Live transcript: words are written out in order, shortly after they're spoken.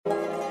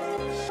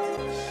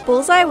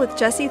Bullseye with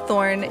Jesse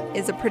Thorne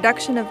is a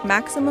production of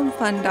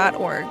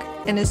MaximumFun.org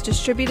and is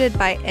distributed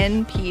by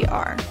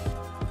NPR.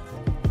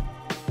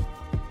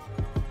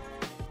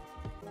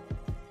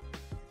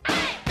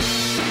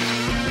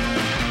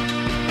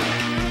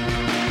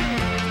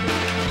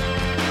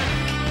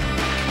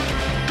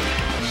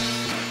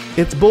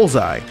 It's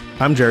Bullseye.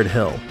 I'm Jared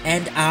Hill.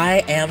 And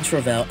I am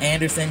Travell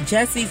Anderson.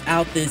 Jesse's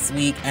out this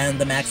week, and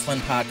the Max Fun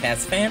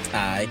Podcast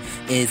Fanti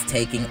is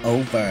taking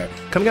over.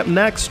 Coming up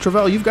next,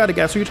 Travell, you've got to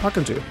guess who you're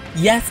talking to.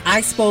 Yes,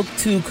 I spoke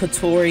to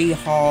Katori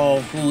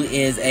Hall, who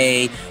is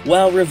a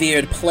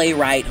well-revered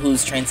playwright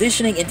who's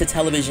transitioning into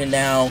television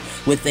now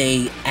with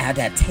a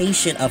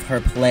adaptation of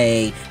her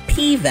play,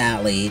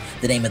 P-Valley.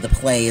 The name of the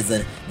play is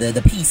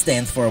the P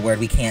stands for a word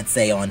we can't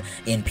say on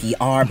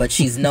NPR, but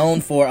she's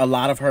known for a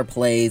lot of her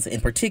plays, in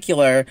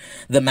particular,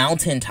 The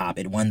Mountaintop.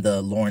 It won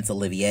the Laurence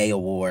Olivier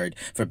Award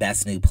for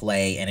Best New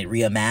Play, and it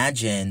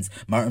reimagines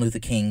Martin Luther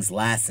King's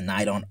last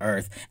night on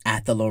Earth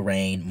at the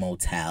Lorraine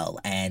Motel.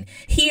 And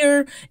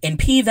here in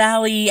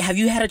P-Valley, have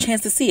you had a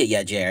chance to see it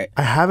yet, Jared?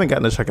 I haven't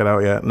gotten to check it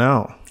out yet,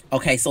 no.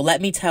 Okay, so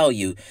let me tell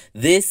you,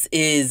 this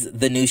is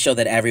the new show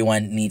that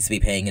everyone needs to be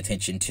paying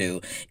attention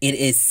to. It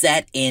is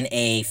set in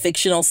a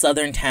fictional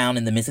southern town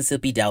in the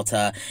Mississippi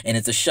Delta, and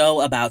it's a show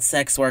about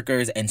sex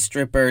workers and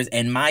strippers,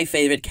 and my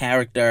favorite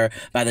character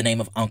by the name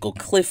of Uncle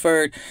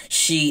Clifford.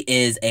 She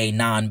is a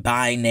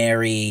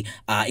non-binary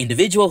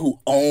individual who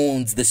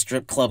owns the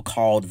strip club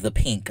called The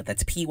Pynk.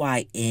 That's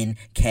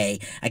P-Y-N-K.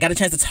 I got a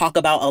chance to talk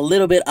about a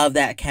little bit of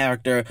that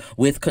character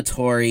with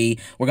Katori.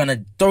 We're going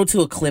to throw to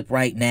a clip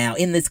right now.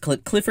 In this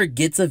clip, Clifford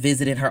gets a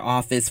visit in her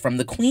office from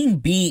the queen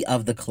bee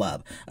of the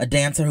club, a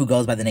dancer who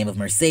goes by the name of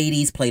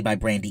Mercedes, played by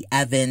Brandy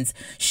Evans.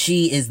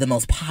 She is the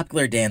most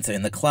popular dancer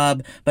in the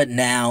club, but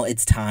now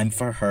it's time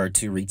for her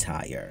to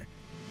retire.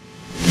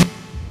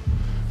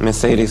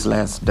 Mercedes'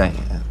 last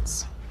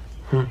dance.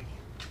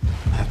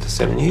 After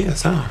 7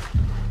 years, huh?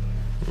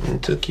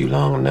 It took you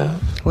long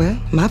enough.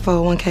 Well, my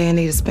 401k ain't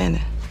need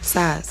spending.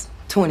 Besides,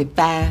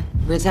 25,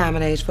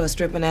 retirement age for a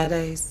stripper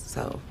nowadays,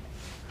 so...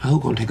 Who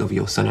gonna take over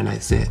your Sunday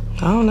night set?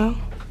 I don't know.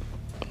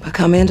 But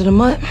come into the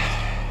month,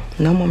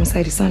 no more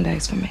Mercedes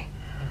Sundays for me.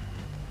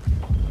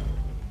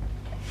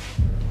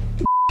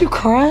 You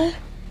crying?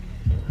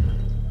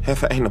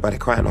 Heifer, ain't nobody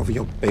crying over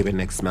your baby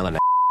neck smelling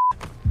that.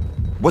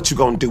 What you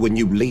gonna do when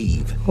you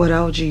leave? What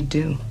OG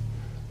do?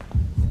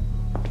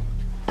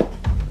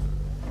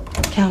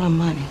 Count on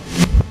money.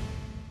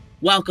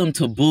 Welcome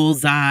to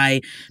Bullseye.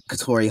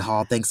 Katori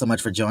Hall, thanks so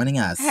much for joining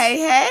us.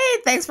 Hey,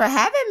 thanks for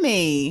having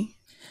me.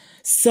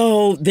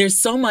 So there's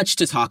so much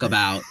to talk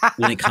about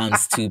when it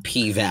comes to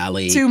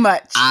P-Valley. Too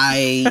much.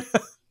 I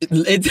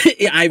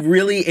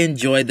really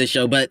enjoyed the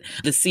show, but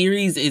the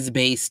series is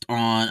based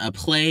on a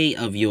play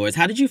of yours.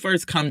 How did you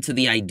first come to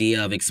the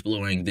idea of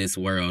exploring this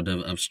world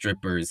of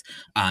strippers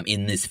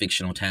in this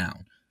fictional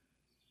town?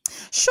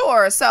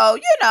 Sure. So,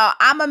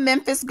 I'm a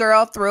Memphis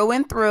girl through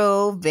and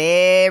through,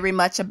 very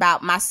much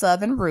about my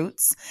Southern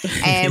roots.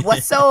 And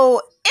what's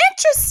so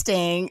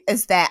interesting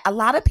is that a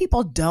lot of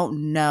people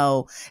don't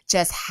know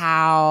just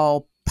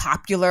how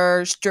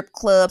popular strip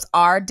clubs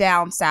are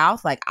down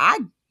south. Like, I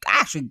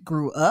actually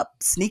grew up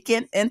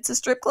sneaking into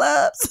strip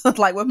clubs,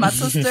 like with my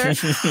sister,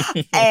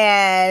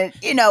 and,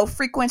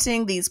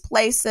 frequenting these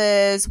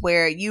places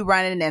where you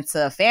running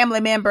into family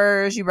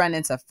members, you run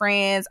into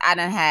friends. I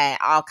done had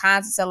all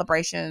kinds of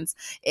celebrations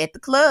at the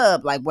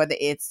club, like whether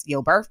it's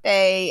your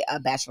birthday, a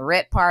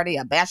bachelorette party,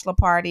 a bachelor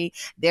party.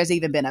 There's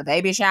even been a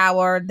baby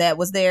shower that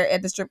was there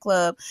at the strip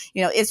club.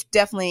 It's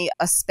definitely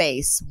a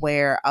space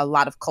where a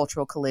lot of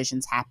cultural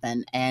collisions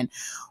happen. And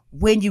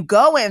when you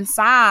go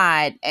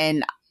inside,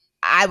 and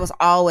I was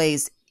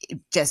always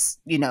just,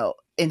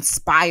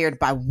 inspired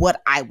by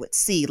what I would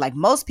see. Like,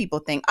 most people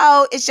think,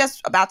 oh, it's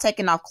just about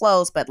taking off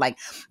clothes. But like,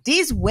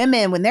 these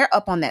women, when they're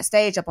up on that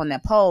stage, up on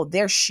that pole,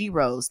 they're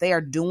sheroes. They are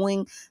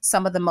doing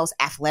some of the most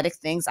athletic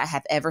things I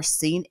have ever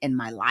seen in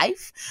my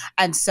life.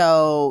 And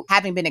so,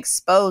 having been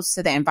exposed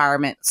to the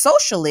environment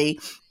socially,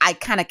 I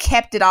kind of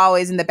kept it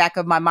always in the back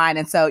of my mind.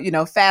 And so,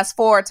 fast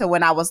forward to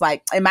when I was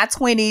like in my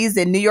 20s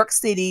in New York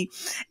City,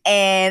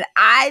 and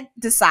I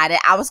decided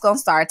I was going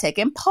to start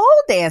taking pole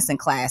dancing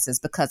classes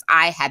because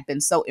I had been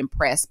so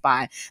impressed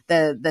by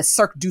the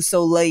Cirque du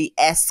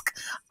Soleil-esque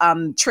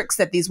tricks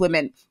that these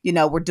women,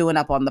 were doing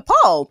up on the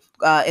pole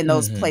in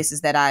those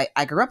places that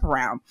I grew up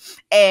around.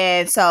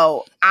 And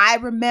so I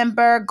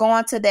remember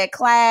going to that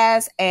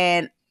class,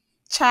 and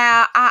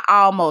child, I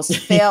almost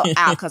fell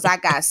out because I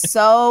got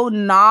so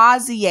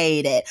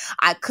nauseated.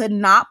 I could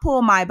not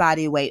pull my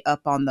body weight up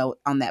on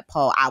that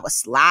pole. I was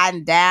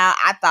sliding down.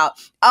 I thought,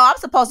 I'm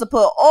supposed to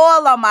put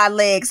oil on my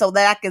legs so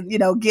that I can,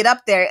 get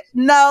up there.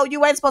 No,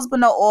 you ain't supposed to put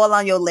no oil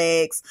on your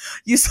legs.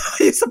 You're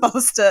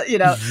supposed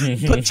to,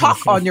 put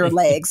chalk on your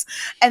legs.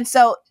 And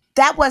so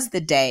that was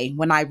the day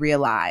when I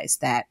realized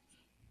that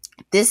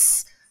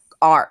this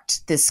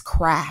art, this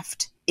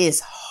craft,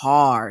 is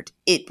hard.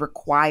 It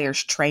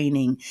requires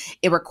training.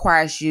 It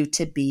requires you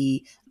to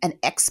be an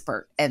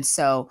expert. And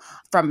so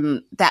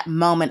from that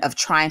moment of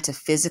trying to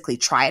physically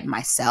try it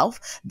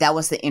myself, that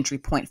was the entry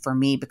point for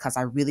me, because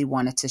I really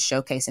wanted to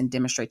showcase and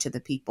demonstrate to the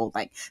people,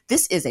 like,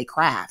 this is a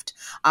craft.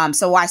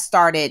 So I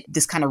started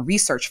this kind of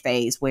research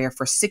phase where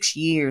for 6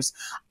 years,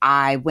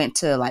 I went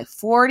to like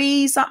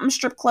 40 something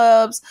strip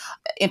clubs,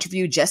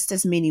 interviewed just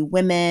as many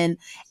women,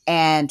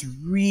 and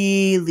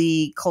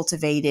really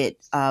cultivated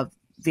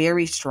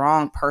very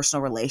strong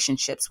personal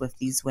relationships with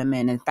these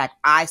women. In fact,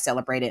 I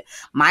celebrated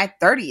my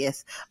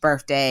 30th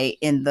birthday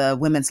in the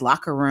women's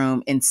locker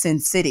room in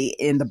Sin City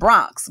in the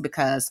Bronx,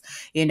 because,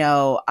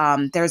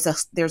 there's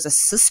a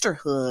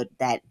sisterhood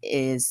that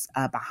is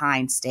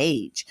behind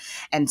stage.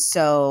 And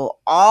so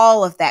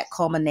all of that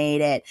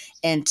culminated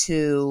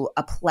into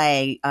a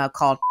play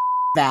called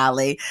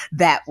Valley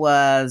that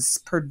was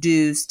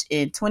produced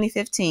in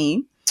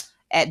 2015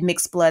 at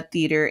Mixed Blood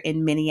Theater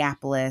in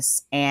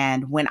Minneapolis.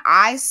 And when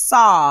I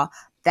saw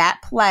that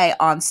play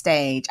on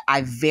stage,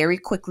 I very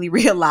quickly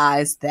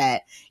realized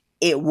that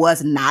it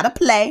was not a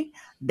play,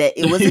 that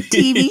it was a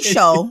TV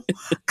show,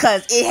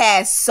 because it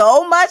had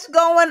so much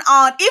going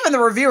on. Even the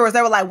reviewers,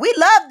 they were like, we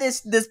love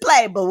this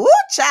play, but woo,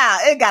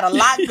 child, it got a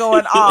lot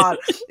going on.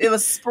 It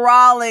was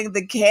sprawling.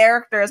 The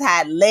characters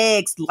had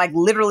legs, like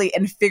literally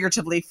and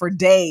figuratively, for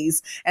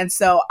days. And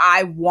so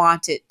I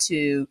wanted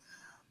to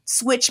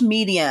switch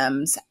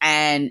mediums,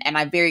 and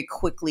I very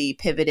quickly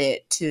pivoted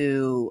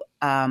to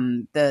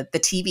the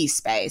TV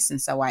space.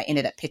 And so I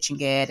ended up pitching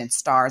it, and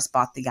Starz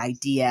bought the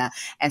idea.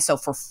 And so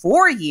for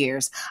 4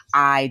 years,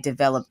 I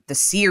developed the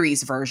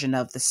series version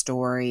of the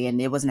story.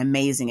 And it was an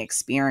amazing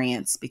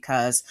experience,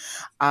 because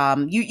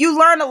you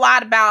learn a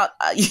lot about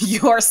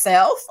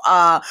yourself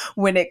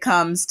when it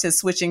comes to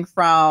switching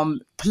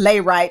from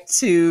playwright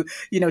to,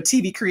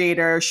 TV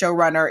creator,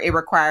 showrunner. It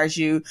requires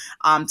you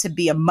to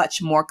be a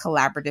much more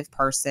collaborative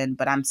person.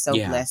 But I'm so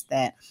blessed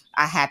that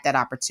I had that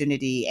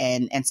opportunity.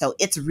 And so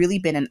it's really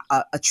been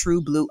a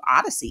true blue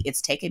odyssey.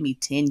 It's taken me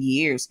 10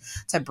 years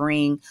to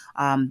bring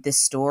this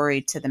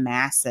story to the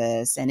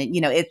masses. And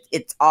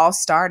it's all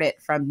started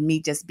from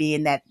me just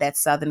being that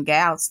Southern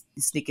gal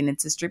sneaking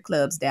into strip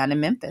clubs down in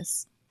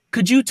Memphis.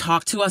 Could you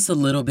talk to us a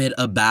little bit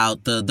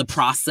about the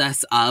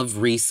process of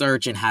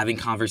research and having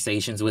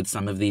conversations with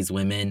some of these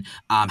women?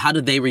 How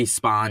did they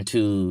respond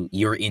to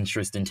your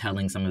interest in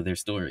telling some of their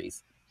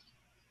stories?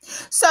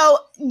 So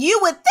you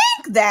would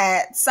think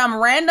that some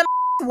random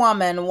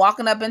woman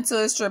walking up into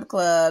a strip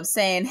club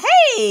saying,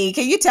 hey,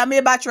 can you tell me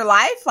about your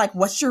life? Like,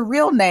 what's your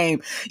real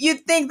name?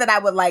 You'd think that I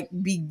would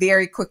be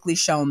very quickly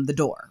shown the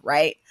door,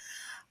 right?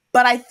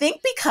 But I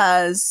think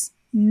because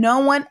no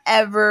one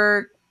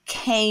ever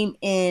came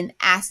in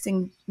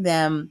asking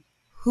them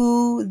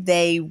who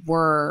they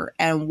were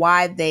and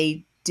why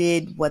they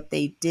did what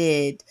they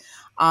did,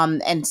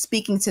 and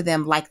speaking to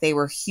them like they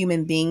were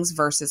human beings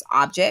versus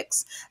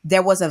objects,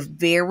 there was a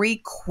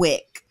very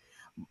quick,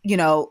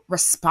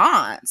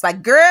 response.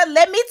 Like, girl,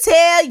 let me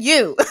tell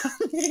you,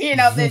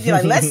 then you're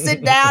like, let's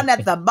sit down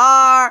at the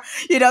bar,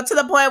 to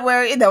the point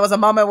where there was a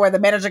moment where the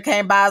manager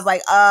came by, I was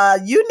like,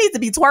 you need to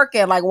be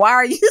twerking. Like, why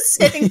are you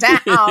sitting down,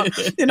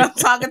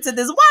 talking to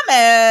this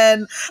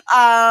woman?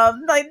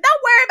 Like,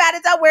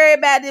 don't worry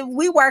about it.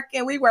 We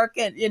working,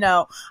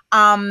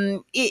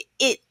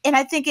 and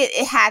I think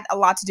it had a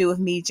lot to do with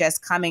me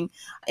just coming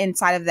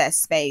inside of that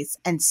space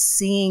and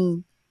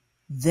seeing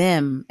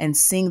them and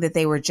seeing that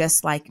they were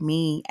just like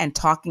me and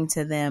talking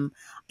to them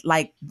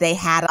like they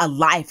had a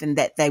life and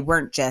that they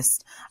weren't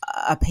just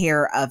a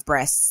pair of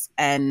breasts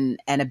and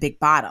a big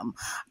bottom.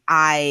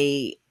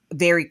 I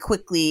very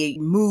quickly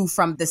moved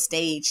from the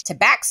stage to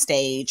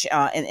backstage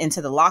and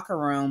into the locker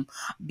room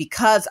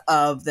because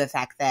of the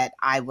fact that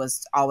I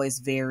was always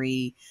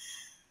very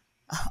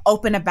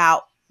open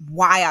about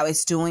why I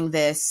was doing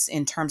this,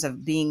 in terms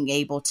of being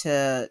able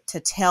to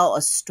tell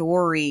a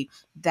story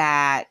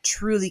that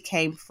truly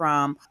came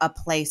from a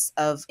place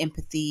of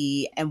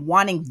empathy and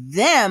wanting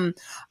them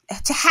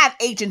to have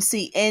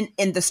agency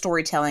in the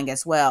storytelling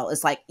as well.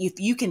 It's like, if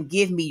you can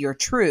give me your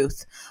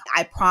truth,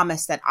 I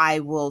promise that I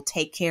will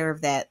take care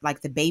of that,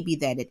 like the baby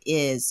that it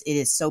is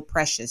so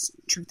precious.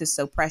 Truth is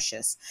so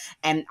precious.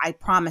 And I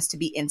promise to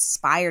be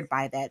inspired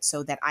by that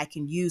so that I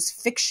can use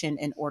fiction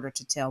in order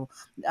to tell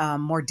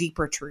more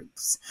deeper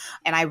truths.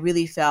 And I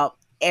really felt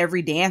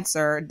every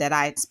dancer that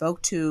I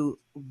spoke to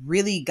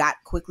really got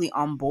quickly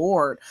on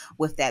board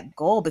with that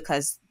goal,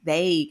 because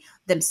they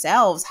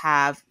themselves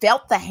have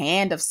felt the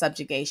hand of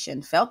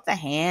subjugation, felt the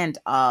hand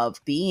of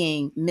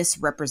being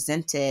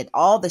misrepresented,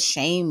 all the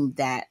shame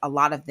that a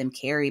lot of them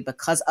carry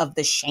because of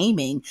the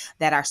shaming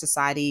that our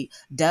society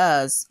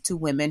does to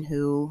women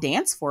who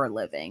dance for a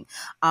living.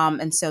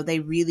 And so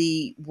they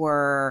really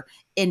were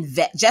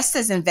just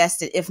as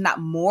invested, if not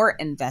more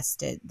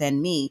invested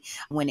than me,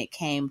 when it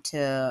came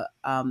to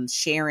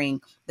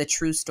sharing the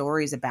true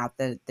stories about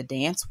the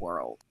dance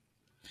world.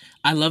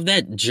 I love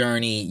that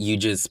journey you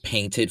just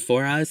painted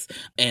for us.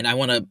 And I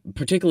want to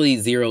particularly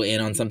zero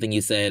in on something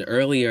you said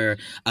earlier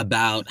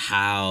about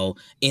how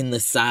in the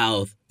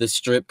South, the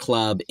strip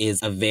club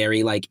is a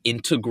very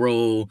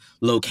integral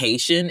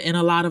location in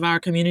a lot of our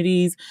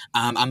communities.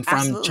 I'm from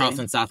Absolutely.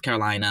 Charleston, South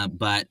Carolina,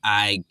 but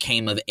I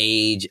came of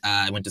age.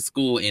 I went to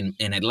school in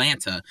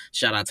Atlanta.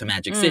 Shout out to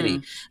Magic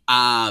City.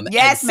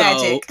 Yes,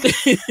 Magic.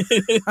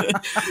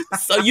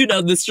 So,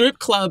 the strip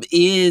club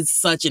is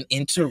such an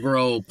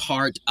integral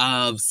part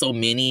of so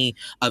many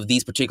of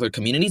these particular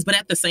communities. But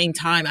at the same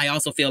time, I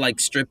also feel like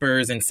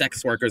strippers and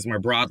sex workers more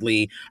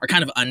broadly are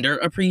kind of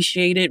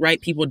underappreciated, right?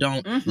 People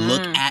don't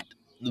look at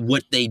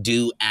what they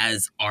do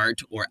as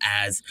art or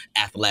as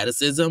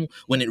athleticism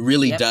when it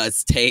really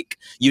does take,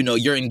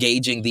 you're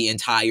engaging the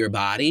entire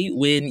body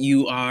when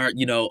you are,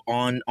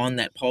 on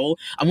that pole.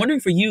 I'm wondering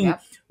for you,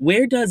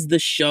 where does the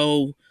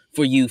show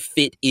for you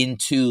fit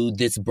into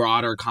this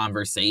broader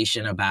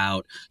conversation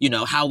about,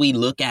 how we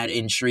look at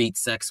and treat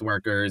sex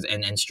workers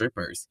and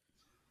strippers?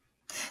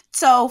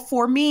 So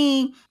for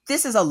me,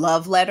 this is a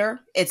love letter.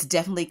 It's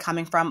definitely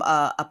coming from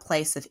a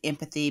place of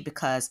empathy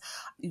because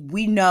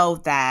we know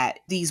that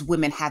these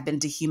women have been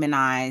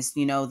dehumanized.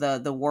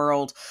 The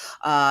world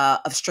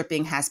of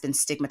stripping has been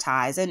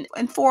stigmatized.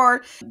 And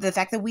for the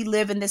fact that we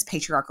live in this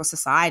patriarchal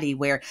society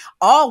where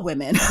all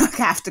women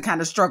have to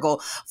kind of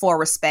struggle for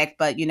respect,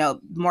 but,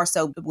 more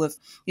so with,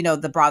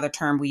 the broader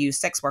term we use,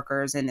 sex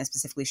workers and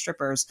specifically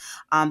strippers,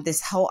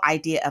 this whole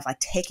idea of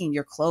taking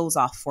your clothes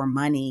off for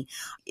money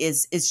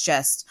is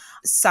just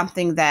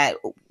something that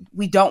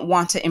we don't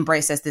want to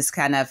embrace as this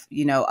kind of,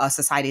 a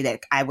society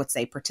that I would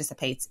say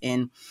participates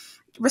in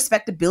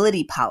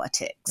respectability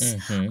politics.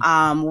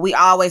 We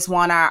always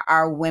want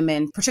our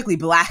women, particularly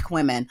Black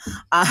women,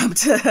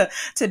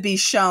 to be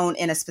shown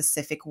in a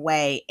specific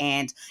way.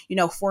 And,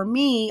 for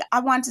me, I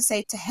wanted to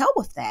say to hell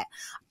with that.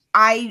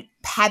 I,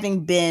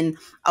 having been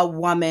a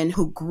woman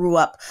who grew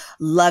up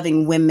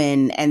loving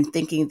women and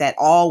thinking that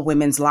all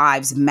women's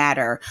lives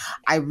matter,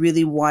 I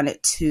really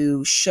wanted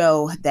to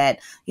show that,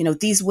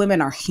 these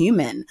women are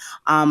human.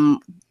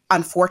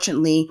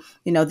 Unfortunately,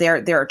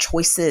 there are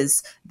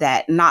choices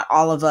that not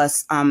all of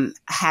us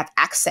have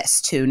access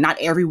to. Not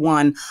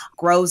everyone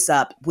grows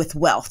up with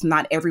wealth.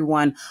 Not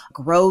everyone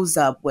grows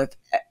up with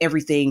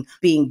everything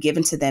being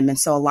given to them. And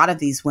so a lot of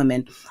these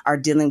women are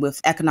dealing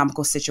with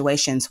economical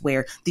situations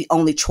where the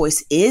only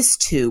choice is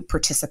to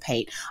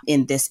participate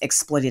in this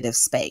exploitative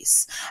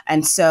space.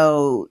 And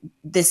so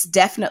this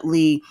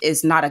definitely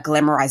is not a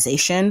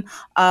glamorization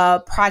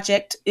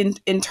project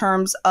in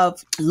terms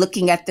of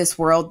looking at this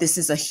world. This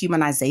is a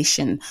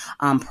humanization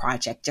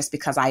project, just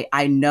because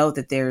I know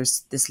that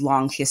there's this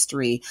long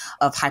history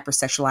of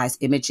hypersexualized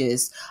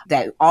images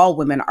that all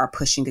women are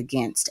pushing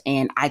against.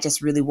 And I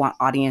just really want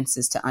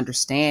audiences to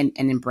understand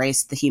and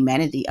embrace the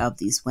humanity of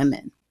these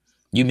women.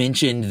 You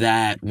mentioned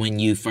that when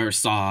you first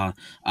saw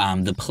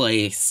the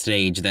play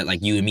stage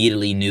that you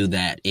immediately knew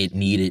that it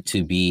needed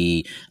to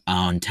be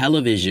on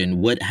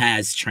television. What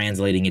has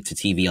translating it to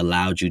TV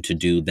allowed you to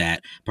do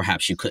that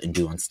perhaps you couldn't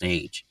do on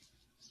stage?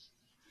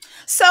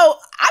 So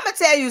I'm going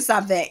to tell you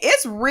something.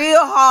 It's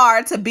real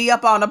hard to be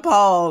up on a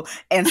pole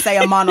and say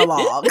a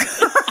monologue.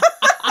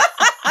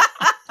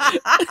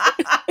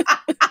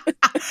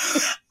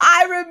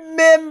 I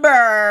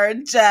remember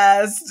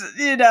just,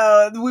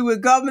 we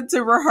would go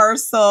into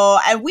rehearsal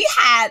and we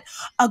had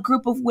a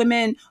group of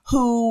women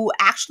who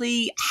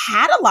actually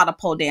had a lot of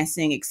pole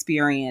dancing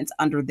experience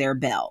under their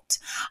belt.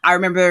 I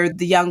remember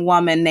the young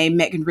woman named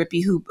Megan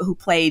Rippey who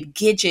played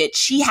Gidget.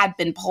 She had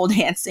been pole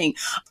dancing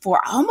for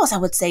almost, I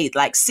would say,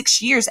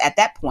 6 years at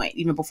that point,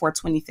 even before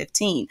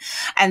 2015.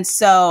 And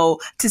so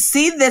to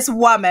see this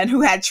woman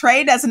who had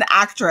trained as an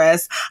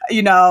actress,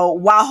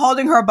 while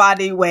holding her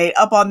body weight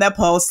up on that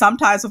pole,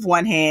 sometimes with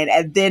one hand,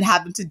 and then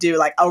having to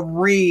do a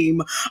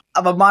ream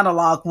of a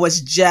monologue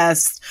was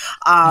just,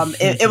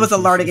 it was a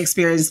learning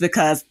experience,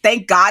 because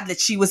thank God that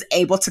she was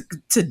able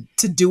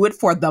to do it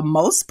for the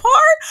most part.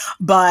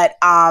 But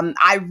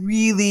I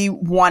really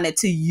wanted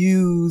to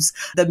use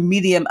the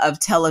medium of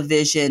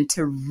television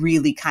to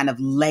really kind of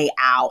lay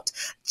out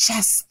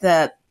just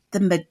the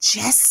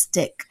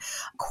majestic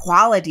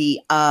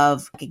quality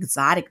of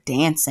exotic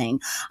dancing.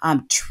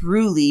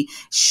 Truly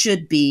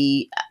should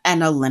be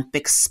an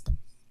Olympic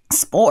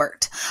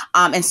sport.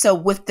 And so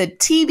with the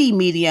TV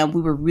medium,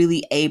 we were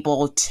really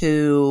able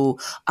to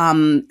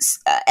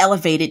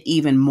elevate it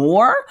even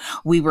more.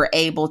 We were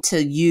able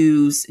to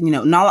use,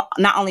 not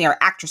only our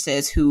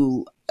actresses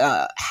who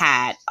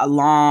had a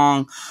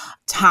long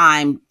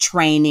time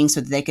training so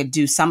that they could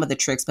do some of the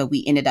tricks, but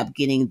we ended up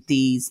getting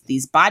these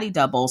body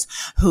doubles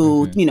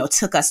who,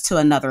 took us to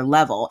another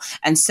level.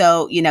 And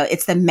so,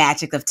 it's the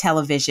magic of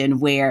television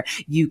where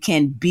you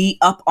can be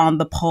up on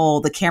the pole,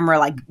 the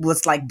camera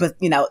was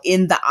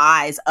in the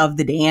eyes of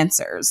the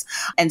dancers.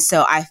 And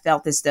so I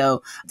felt as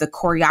though the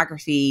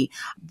choreography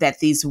that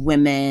these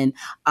women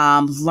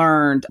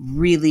learned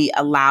really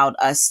allowed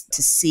us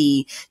to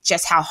see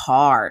just how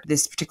hard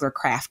this particular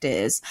craft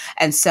is.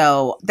 And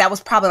so that was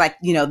probably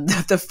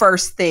the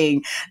first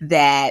thing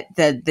that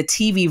the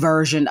TV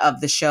version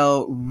of the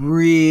show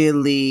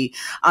really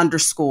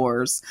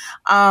underscores.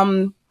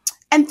 And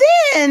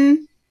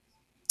then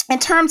in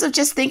terms of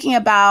just thinking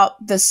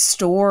about the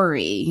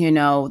story,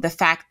 the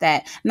fact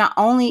that not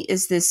only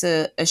is this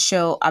a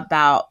show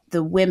about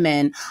the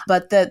women,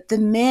 but the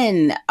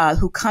men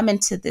who come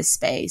into this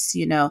space,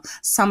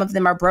 some of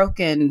them are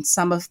broken,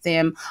 some of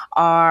them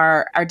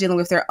are dealing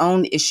with their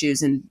own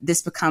issues, and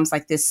this becomes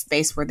like this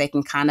space where they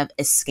can kind of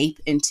escape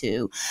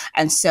into.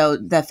 And so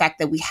the fact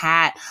that we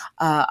had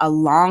a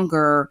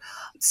longer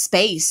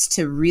space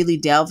to really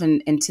delve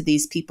into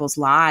these people's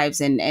lives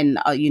and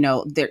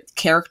their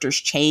characters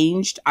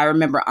changed. I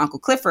remember Uncle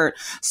Clifford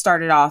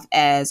started off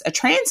as a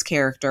trans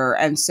character.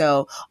 And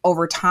so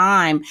over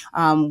time,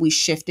 we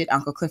shifted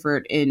Uncle Clifford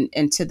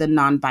into the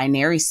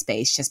non-binary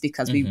space just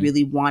because we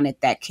really wanted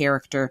that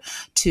character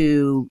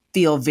to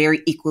feel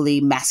very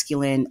equally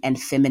masculine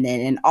and feminine.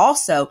 And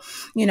also,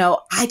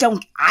 I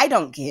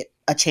don't get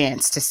a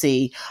chance to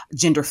see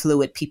gender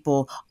fluid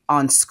people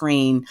on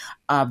screen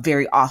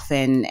very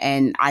often.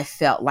 And I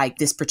felt like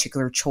this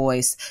particular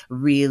choice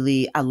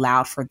really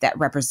allowed for that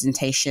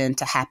representation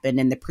to happen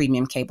in the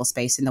premium cable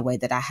space in the way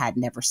that I had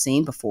never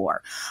seen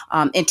before.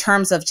 In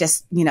terms of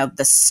just,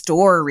 the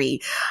story,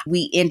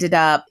 we ended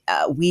up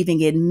weaving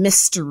in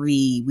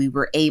mystery. We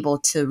were able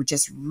to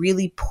just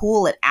really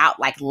pull it out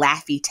like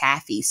Laffy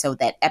Taffy, so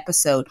that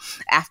episode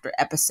after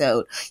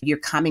episode, you're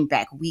coming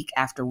back week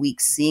after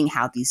week, seeing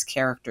how these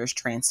characters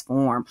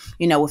transform.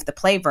 With the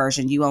play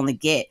version, you only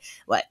get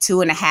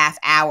 2.5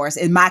 hours,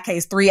 in my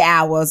case 3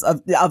 hours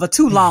of a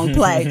too long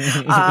play,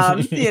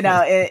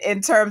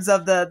 in terms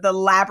of the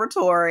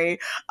laboratory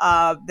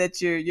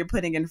that you're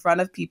putting in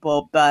front of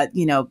people. But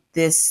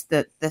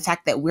the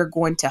fact that we're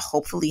going to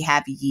hopefully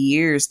have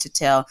years to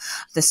tell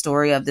the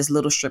story of this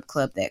little strip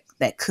club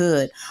that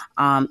could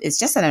is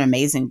just an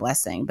amazing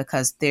blessing,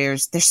 because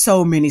there's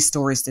so many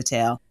stories to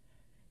tell.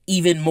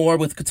 Even more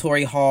with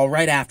Katori Hall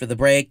right after the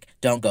break.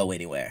 Don't go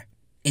anywhere.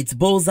 It's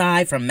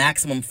Bullseye from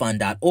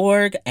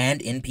MaximumFun.org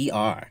and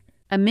NPR.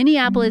 A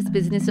Minneapolis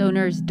business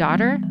owner's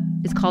daughter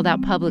is called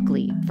out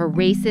publicly for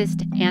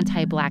racist,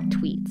 anti-Black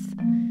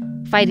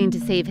tweets. Fighting to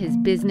save his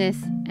business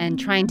and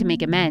trying to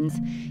make amends,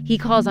 he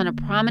calls on a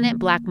prominent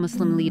Black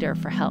Muslim leader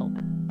for help.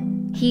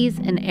 He's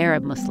an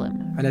Arab Muslim.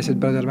 And I said,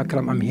 Brother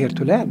Makram, I'm here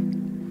to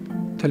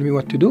learn. Tell me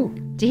what to do.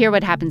 To hear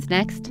what happens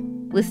next,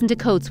 listen to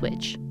Code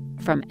Switch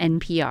from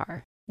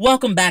NPR.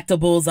 Welcome back to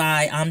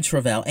Bullseye. I'm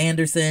Tre'vell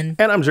Anderson.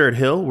 And I'm Jared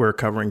Hill. We're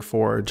covering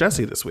for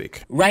Jesse this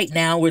week. Right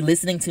now, we're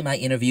listening to my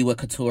interview with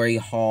Katori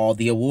Hall,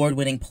 the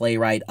award-winning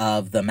playwright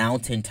of The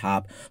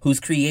Mountaintop, who's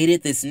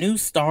created this new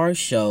star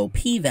show,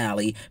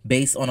 P-Valley,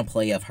 based on a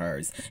play of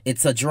hers.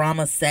 It's a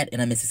drama set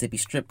in a Mississippi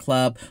strip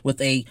club with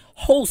a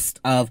host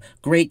of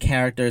great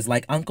characters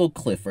like Uncle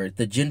Clifford,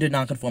 the gender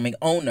nonconforming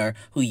owner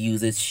who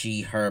uses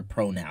she, her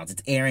pronouns.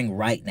 It's airing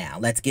right now.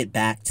 Let's get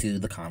back to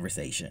the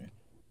conversation.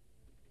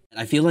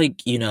 I feel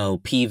like,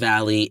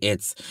 P-Valley,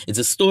 it's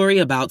a story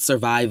about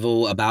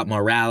survival, about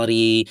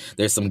morality.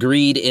 There's some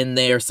greed in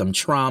there, some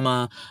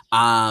trauma.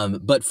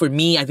 But for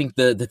me, I think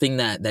the thing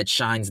that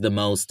shines the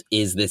most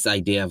is this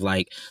idea of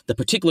like the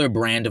particular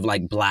brand of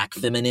like Black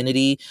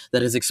femininity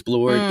that is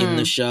explored in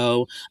the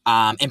show.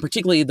 And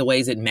particularly the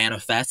ways it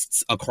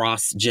manifests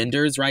across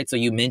genders, right? So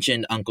you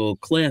mentioned Uncle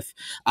Cliff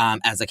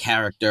as a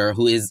character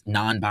who is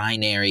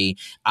non-binary.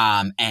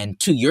 And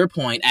to your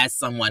point, as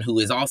someone who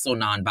is also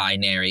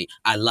non-binary,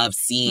 I love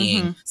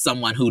seeing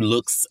someone who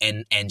looks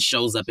and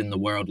shows up in the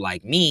world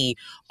like me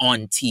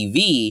on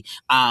TV.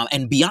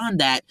 And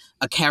beyond that,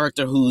 a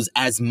character who's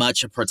as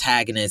much a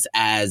protagonist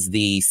as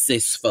the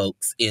cis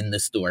folks in the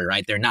story,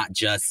 right? They're not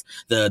just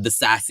the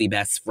sassy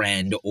best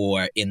friend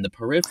or in the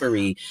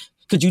periphery.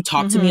 Could you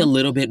talk to me a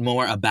little bit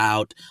more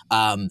about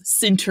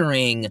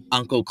centering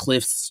Uncle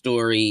Cliff's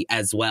story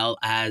as well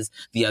as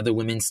the other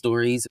women's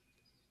stories?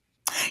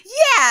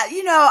 Yeah,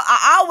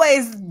 I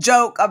always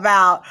joke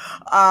about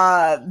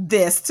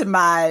this to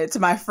my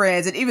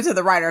friends and even to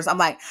the writers. I'm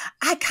like,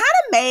 I kind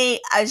of made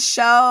a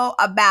show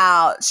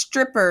about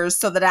strippers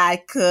so that I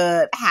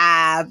could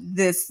have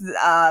this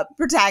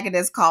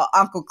protagonist called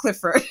Uncle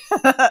Clifford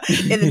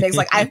in the mix.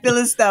 Like, I feel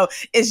as though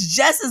it's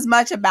just as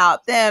much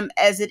about them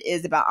as it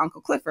is about Uncle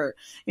Clifford.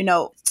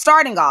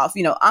 Starting off,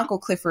 Uncle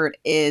Clifford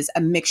is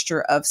a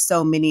mixture of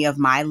so many of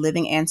my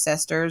living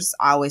ancestors.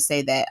 I always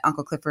say that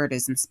Uncle Clifford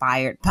is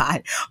inspired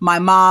by my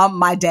mom,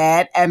 my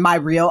dad, and my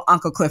real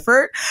Uncle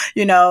Clifford.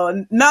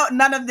 None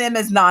of them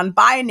is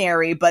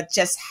non-binary, but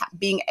just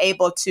being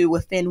able to,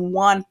 within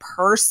one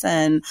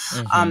person,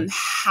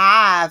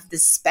 have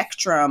this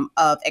spectrum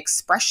of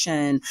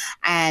expression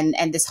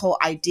and this whole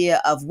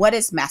idea of what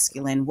is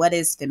masculine, what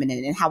is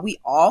feminine, and how we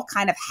all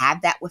kind of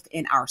have that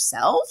within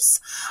ourselves.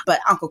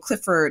 But Uncle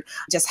Clifford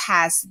just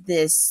has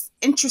this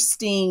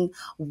interesting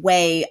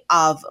way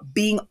of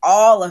being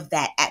all of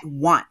that at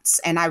once.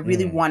 And I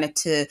really wanted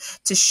to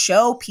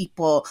show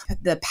people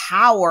the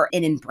power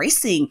in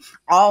embracing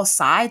all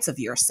sides of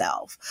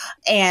yourself.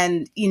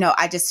 And, you know,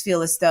 I just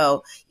feel as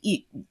though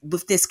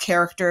with this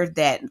character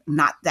that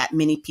not that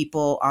many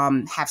people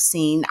have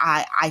seen,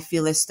 I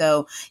feel as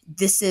though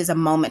this is a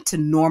moment to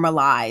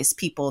normalize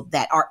people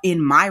that are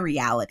in my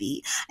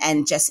reality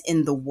and just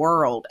in the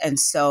world. And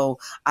so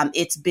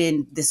it's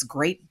been this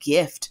great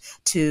gift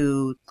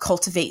to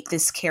cultivate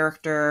this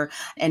character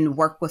and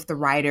work with the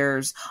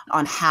writers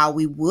on how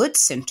we would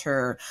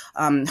center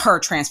her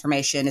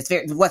transformation.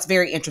 What's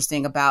very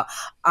interesting about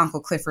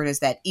Uncle Clifford is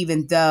that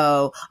even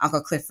though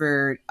Uncle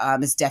Clifford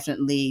is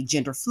definitely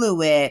gender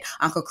fluid,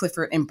 Uncle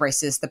Clifford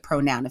embraces the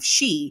pronoun of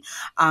she,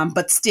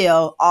 but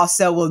still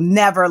also will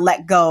never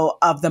let go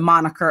of the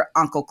moniker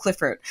Uncle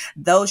Clifford.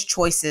 Those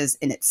choices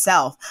in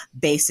itself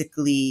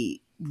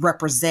basically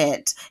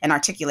represent and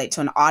articulate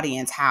to an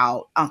audience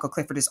how Uncle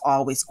Clifford is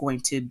always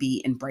going to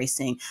be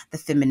embracing the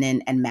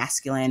feminine and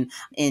masculine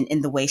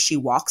in the way she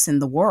walks in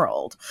the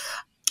world.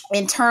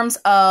 In terms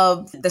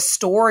of the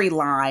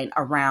storyline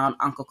around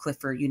Uncle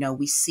Clifford, you know,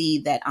 we see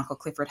that Uncle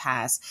Clifford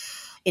has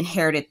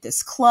inherited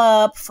this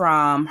club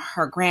from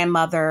her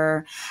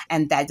grandmother,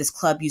 and that this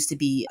club used to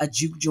be a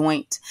juke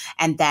joint,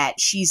 and that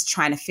she's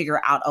trying to figure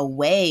out a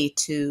way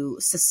to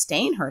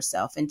sustain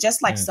herself. And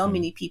just like so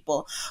many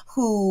people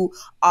who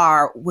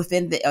are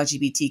within the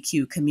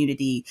LGBTQ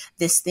community,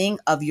 this thing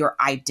of your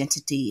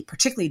identity,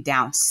 particularly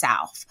down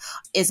south,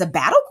 is a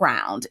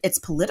battleground. It's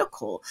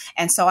political.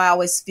 And so I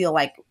always feel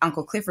like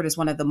Uncle Clifford is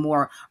one of the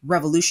more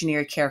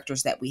revolutionary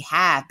characters that we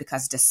have,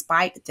 because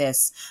despite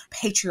this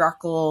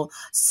patriarchal,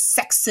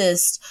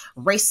 sexist,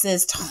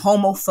 racist,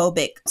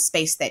 homophobic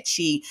space that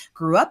she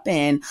grew up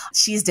in,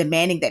 she's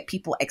demanding that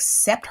people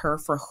accept her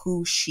for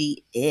who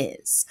she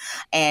is.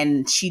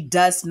 And she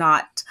does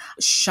not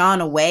shun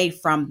away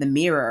from the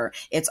mirror.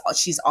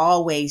 She's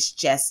always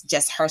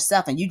just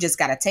herself. And you just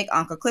got to take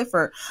Uncle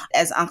Clifford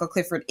as Uncle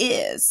Clifford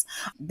is.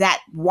 That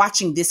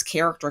watching this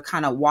character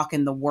kind of walk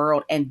in the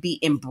world and be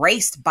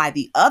embraced by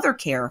the other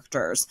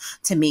characters,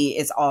 to me,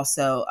 is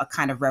also a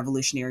kind of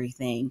revolutionary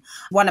thing.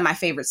 One of my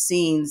favorite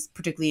scenes,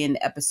 particularly in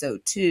episode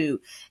 2,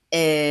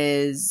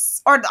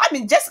 is, or I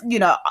mean, just, you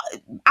know,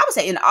 I would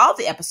say in all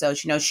the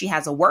episodes, you know, she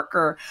has a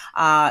worker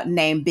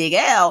named Big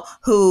L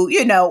who,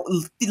 you know,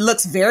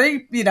 looks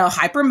very, you know,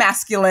 hyper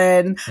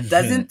masculine,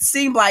 doesn't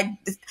seem like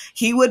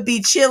he would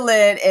be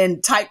chilling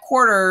in tight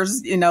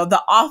quarters, you know,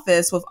 the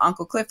office with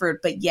Uncle Clifford.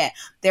 But yet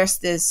there's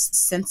this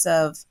sense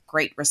of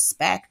great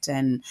respect,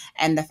 and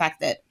the fact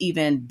that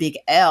even Big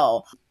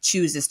L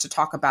chooses to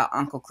talk about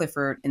Uncle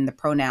Clifford in the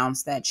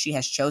pronouns that she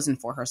has chosen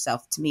for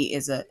herself, to me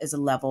is a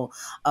level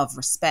of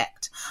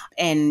respect.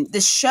 And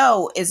this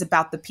show is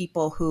about the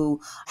people who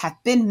have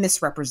been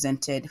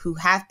misrepresented, who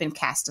have been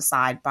cast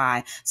aside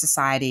by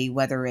society,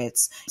 whether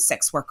it's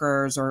sex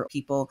workers or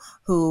people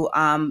who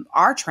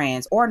are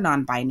trans or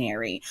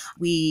non-binary.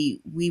 We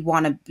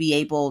want to be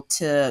able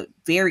to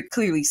very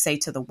clearly say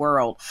to the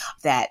world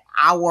that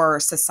our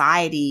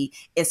society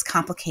is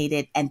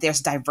complicated and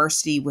there's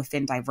diversity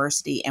within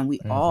diversity, and we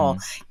all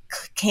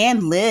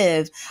can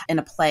live in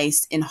a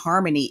place in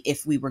harmony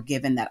if we were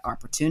given that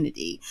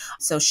opportunity.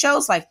 So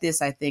shows like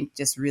this, I think,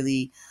 just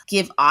really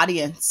give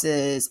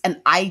audiences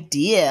an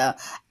idea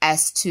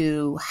as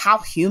to how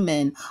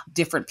human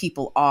different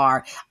people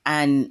are.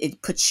 And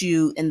it puts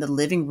you in the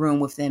living room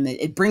with them.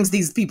 It brings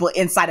these people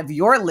inside of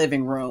your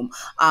living room,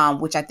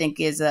 which I think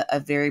is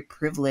a very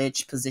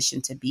privileged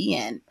position to be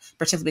in,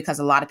 particularly because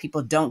a lot of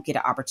people don't get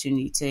an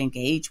opportunity to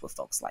engage with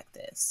folks like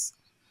this.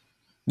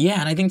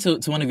 Yeah, and I think to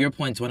one of your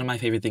points, one of my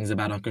favorite things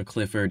about Uncle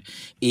Clifford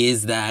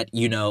is that,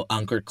 you know,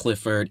 Uncle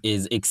Clifford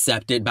is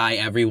accepted by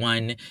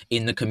everyone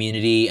in the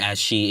community as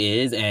she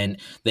is, and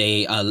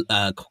they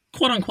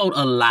quote unquote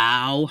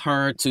allow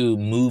her to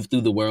move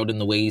through the world in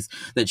the ways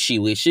that she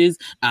wishes.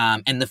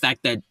 And the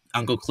fact that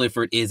Uncle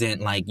Clifford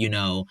isn't like, you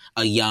know,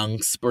 a young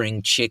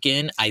spring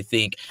chicken, I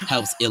think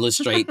helps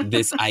illustrate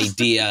this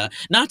idea.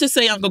 Not to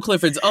say Uncle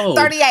Clifford's old.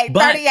 38 ain't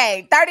old.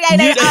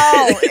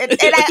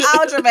 It ain't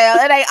old, Jamel.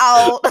 It ain't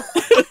old.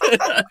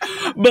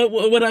 But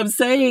what I'm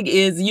saying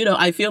is, you know,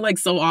 I feel like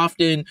so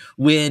often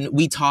when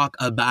we talk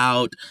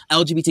about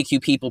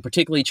LGBTQ people,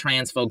 particularly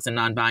trans folks and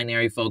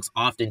non-binary folks,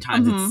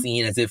 oftentimes it's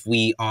seen as if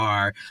we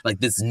are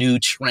like this new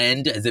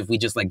trend, as if we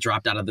just like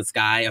dropped out of the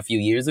sky a few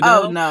years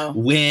ago. Oh, no.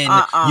 When,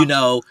 you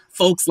know,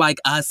 folks like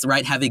us,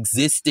 right, have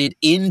existed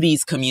in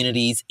these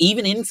communities,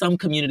 even in some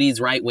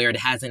communities, right, where it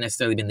hasn't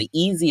necessarily been the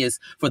easiest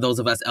for those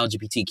of us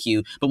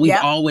LGBTQ, but we've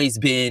always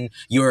been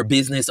your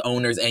business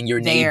owners and your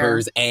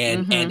neighbors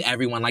and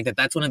everyone like that.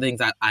 That's one of the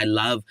things I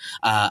love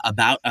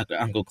about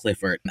Uncle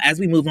Clifford. As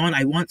we move on,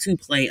 I want to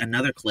play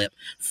another clip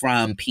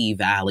from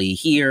P-Valley.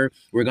 Here,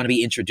 we're going to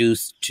be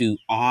introduced to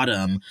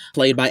Autumn,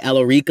 played by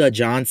Elarica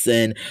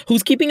Johnson,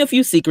 who's keeping a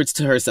few secrets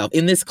to herself.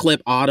 In this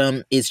clip,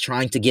 Autumn is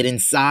trying to get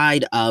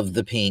inside of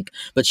the Pink,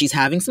 but she's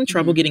having some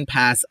trouble getting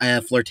past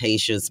a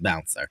flirtatious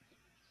bouncer.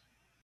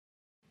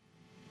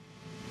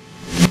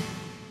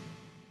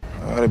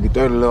 Gotta be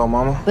 30, little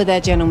mama. But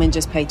that gentleman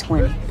just paid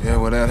 20. Yeah,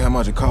 well, that's how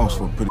much it costs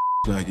for a pretty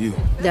like you.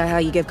 That how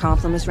you give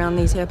compliments around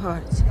these here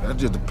parts? That's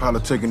just the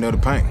politicking of the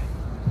paint.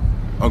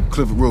 Uncle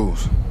Clifford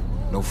rules.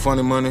 No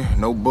funny money,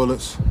 no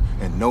bullets,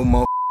 and no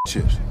more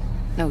chips.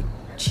 No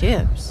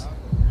chips?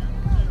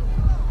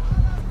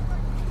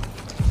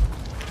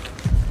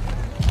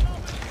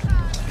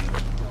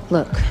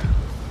 Look.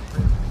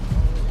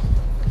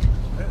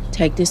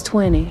 Take this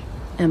 20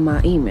 and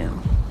my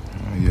email.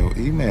 Your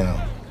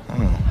email?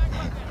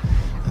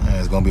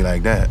 It's gonna be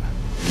like that.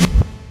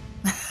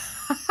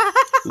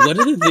 One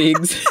of the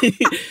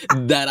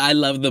things that I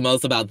love the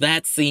most about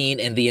that scene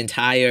and the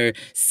entire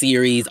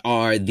series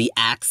are the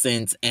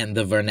accents and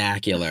the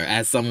vernacular.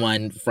 As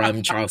someone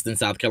from Charleston,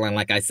 South Carolina,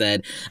 like I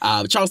said,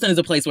 Charleston is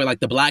a place where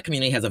like the Black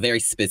community has a very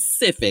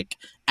specific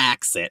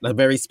accent, a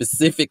very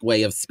specific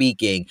way of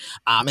speaking.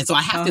 And so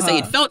I have to say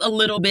it felt a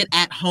little bit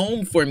at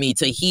home for me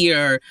to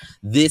hear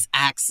this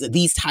accent,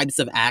 these types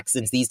of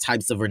accents, these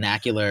types of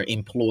vernacular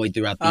employed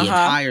throughout the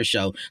entire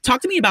show.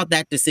 Talk to me about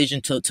that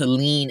decision to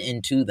lean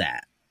into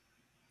that.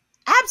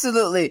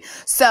 Absolutely.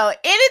 So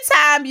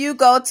anytime you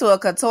go to a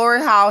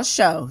Katori Hall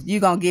show, you're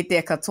going to get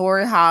that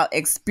Katori Hall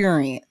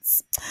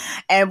experience.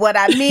 And what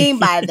I mean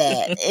by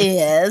that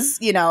is,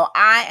 you know,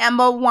 I am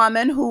a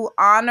woman who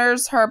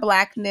honors her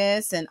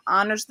Blackness and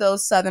honors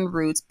those Southern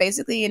roots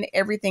basically in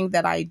everything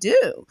that I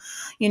do.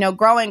 You know,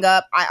 growing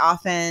up, I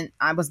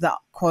was the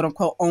quote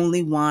unquote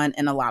only one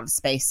in a lot of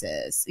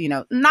spaces, you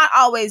know, not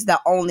always the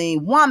only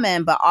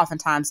woman, but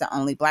oftentimes the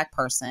only Black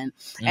person.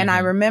 Mm-hmm. And I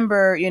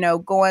remember, you know,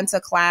 going to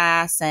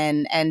class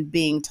and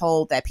being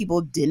told that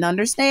people didn't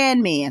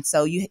understand me. And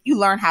so you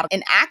learn how to,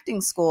 in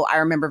acting school, I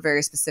remember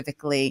very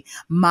specifically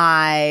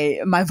my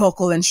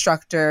vocal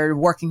instructor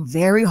working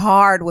very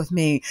hard with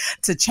me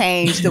to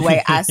change the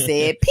way I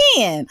said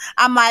pen.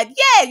 I'm like,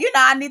 yeah, you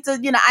know, I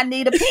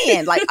need a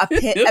pen, like a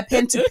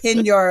pen to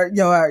pin your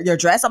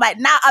dress. I'm like,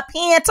 not a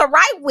pen to write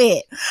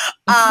with.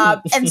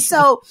 And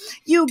so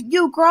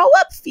you grow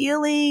up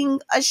feeling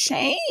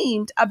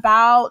ashamed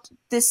about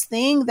this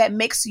thing that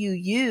makes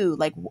you,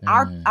 like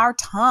our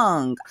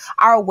tongue,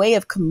 our way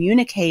of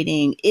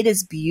communicating. It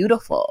is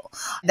beautiful.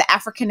 The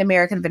African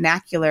American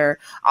vernacular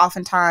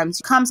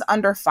oftentimes comes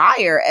under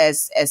fire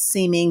as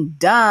seeming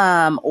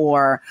dumb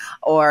or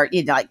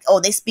you know, like, oh,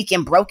 they speak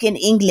in broken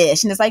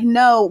English, and it's like,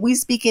 no, we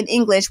speak in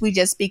English. We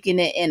just speak in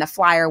it in a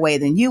flyer way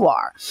than you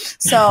are.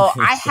 So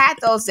I had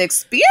those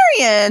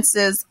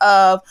experiences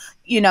of,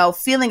 you know,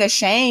 feeling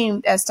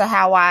ashamed as to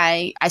how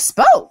I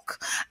spoke.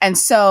 And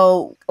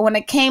so when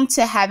it came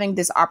to having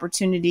this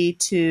opportunity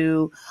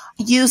to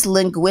use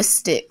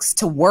linguistics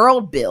to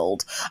world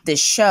build this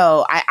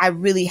show, I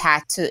really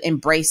had to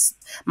embrace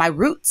my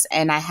roots,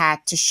 and I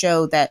had to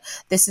show that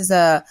this is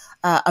a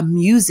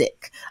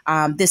music,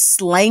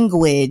 this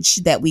language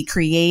that we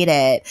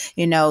created,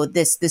 you know,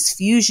 this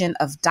fusion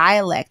of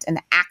dialect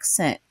and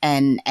accent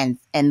and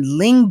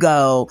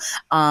lingo.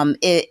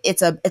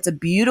 It's a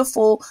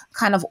beautiful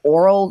kind of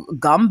oral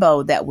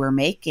gumbo that we're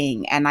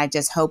making, and I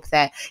just hope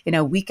that, you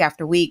know, week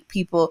after week,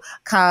 people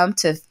come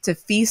to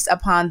feast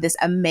upon this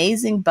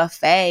amazing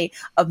buffet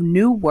of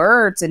new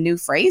words and new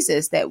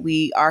phrases that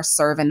we are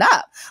serving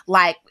up.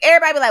 Like,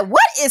 everybody be like,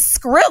 what is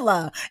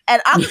Skrilla?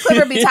 And Uncle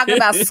Clifford be talking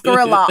about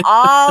Skrilla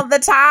all the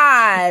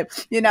time.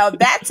 You know,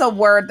 that's a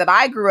word that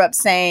I grew up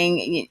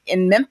saying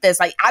in Memphis.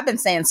 Like, I've been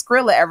saying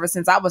Skrilla ever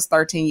since I was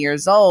 13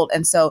 years old.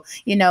 And so,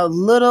 you know,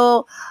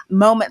 little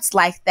moments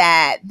like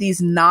that,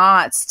 these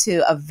nods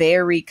to a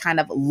very kind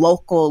of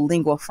local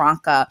lingua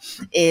franca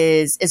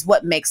is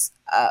what makes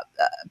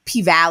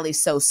P-Valley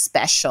so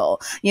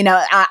special. You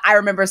know, I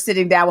remember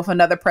sitting down with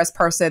another press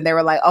person. They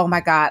were like, oh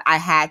my God, I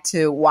had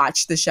to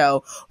watch the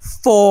show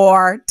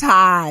 4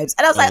 times.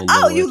 And I was like,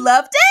 oh, you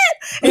loved it?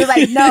 And he was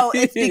like, no,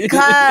 it's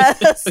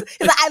because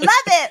he's like, I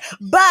love it.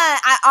 But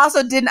I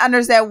also didn't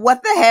understand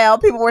what the hell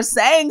people were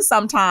saying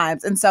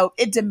sometimes. And so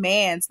it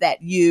demands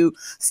that you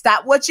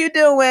stop what you're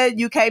doing.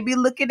 You can't be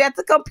looking at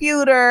the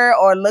computer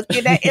or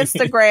looking at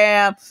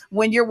Instagram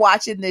when you're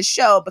watching this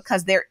show,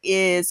 because there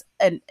is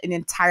an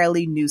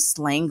entirely new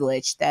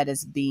language that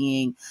is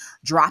being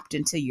dropped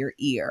into your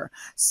ear.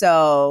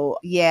 So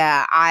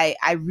yeah, I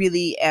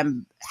really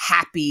am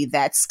happy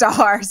that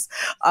Starz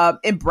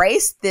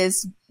embraced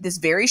this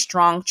very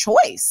strong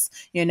choice.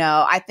 You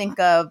know, I think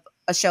of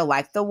a show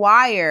like The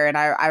Wire, and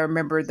I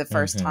remember the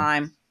first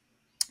time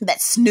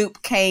that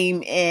Snoop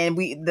came in,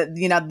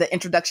 the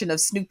introduction of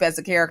Snoop as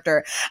a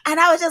character, and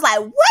I was just like,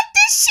 what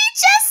did she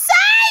just say?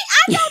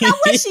 I don't know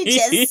what she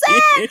just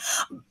said.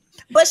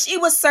 But she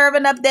was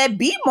serving up that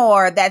be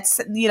more,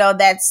 that's, you know,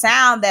 that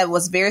sound that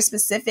was very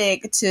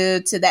specific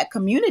to that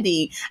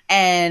community.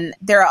 And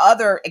there are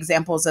other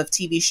examples of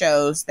TV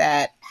shows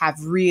that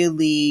have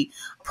really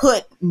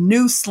put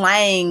new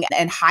slang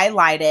and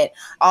highlighted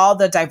all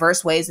the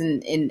diverse ways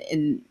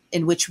in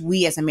which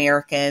we as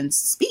Americans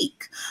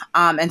speak.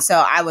 And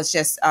so I was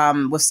just,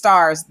 with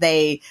Starz,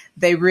 they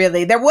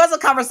really, there was a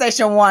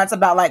conversation once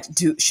about like,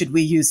 should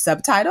we use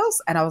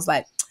subtitles? And I was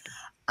like,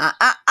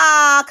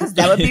 Because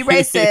that would be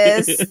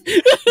racist.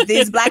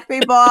 These Black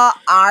people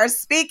are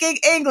speaking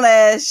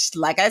English.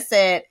 Like I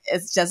said,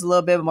 it's just a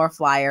little bit more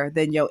flyer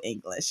than your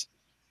English.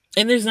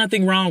 And there's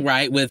nothing wrong,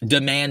 right, with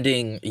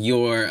demanding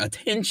your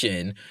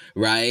attention,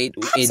 right?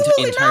 In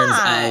terms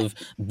of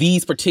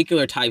these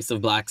particular types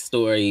of Black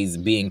stories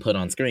being put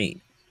on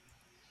screen.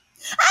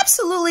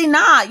 Absolutely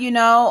not. You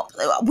know,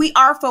 we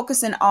are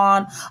focusing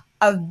on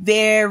a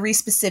very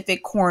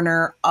specific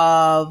corner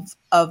of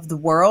the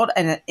world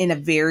and in a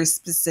very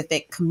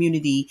specific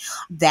community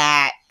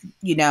that,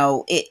 you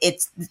know,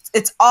 it's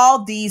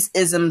all these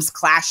isms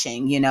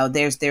clashing. You know,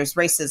 there's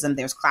racism,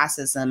 there's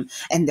classism,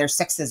 and there's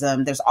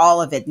sexism. There's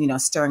all of it, you know,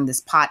 stirring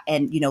this pot.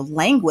 And, you know,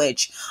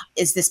 language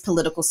is this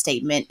political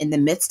statement in the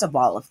midst of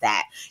all of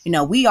that. You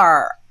know, we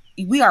are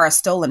a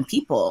stolen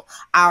people.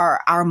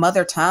 Our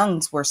mother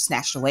tongues were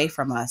snatched away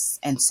from us.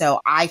 And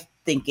so I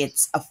think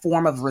it's a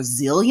form of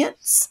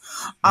resilience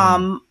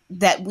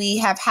that we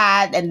have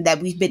had, and that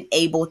we've been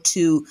able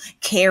to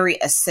carry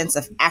a sense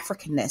of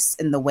Africanness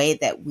in the way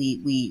that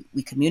we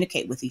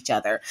communicate with each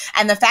other.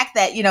 And the fact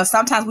that, you know,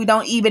 sometimes we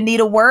don't even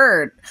need a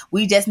word.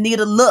 We just need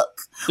a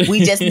look.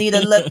 We just need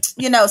a look,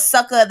 you know,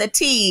 sucker of the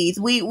teeth.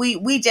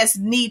 We just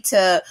need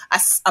a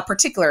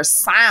particular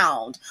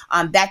sound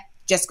that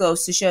just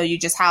goes to show you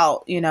just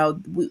how, you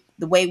know,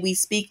 the way we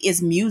speak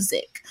is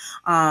music.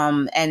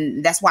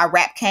 And that's why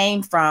rap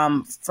came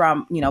from,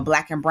 you know,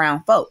 Black and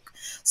brown folk.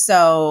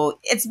 So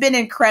it's been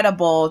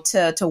incredible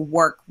to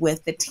work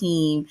with the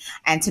team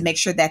and to make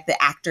sure that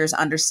the actors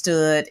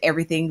understood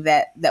everything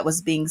that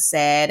was being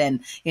said.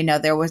 And, you know,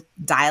 there were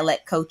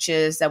dialect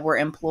coaches that were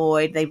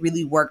employed. They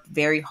really worked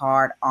very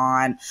hard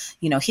on,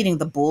 you know, hitting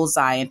the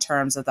bullseye in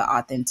terms of the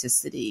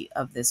authenticity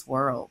of this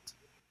world.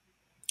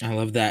 I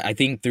love that. I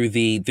think through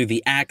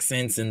the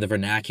accents and the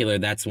vernacular,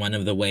 that's one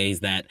of the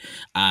ways that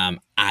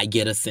I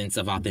get a sense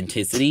of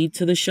authenticity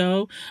to the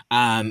show.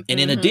 And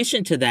in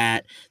addition to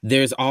that,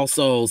 there's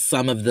also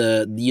some of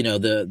the, you know,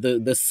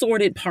 the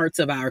sordid parts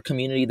of our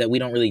community that we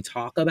don't really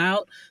talk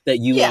about that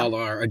you all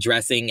are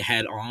addressing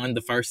head on.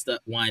 The first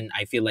one,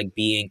 I feel like,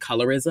 being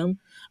colorism,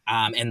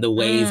 and the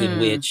ways in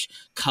which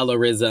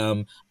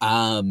colorism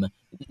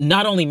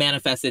not only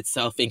manifests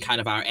itself in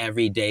kind of our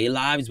everyday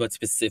lives, but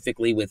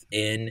specifically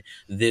within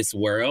this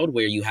world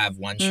where you have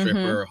one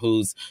stripper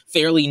who's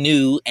fairly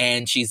new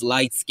and she's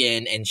light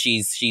skinned and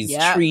she's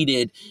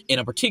treated in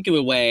a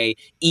particular way,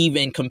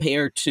 even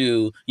compared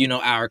to, you know,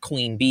 our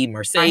Queen Bee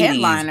Mercedes, our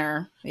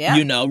headliner. Yeah.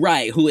 You know,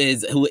 right. Who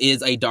is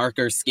a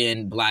darker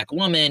skinned Black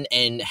woman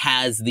and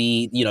has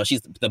the, you know,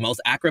 she's the most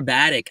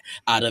acrobatic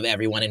out of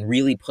everyone and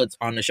really puts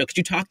on the show. Could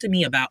you talk to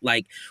me about,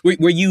 like,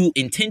 were you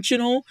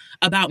intentional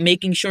about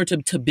making sure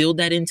to build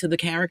that into the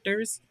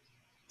characters?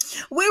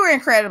 We were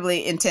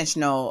incredibly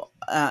intentional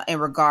in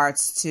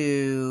regards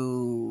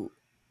to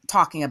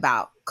talking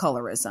about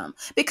colorism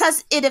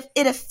because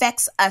it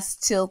affects us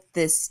till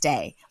this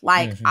day.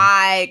 Like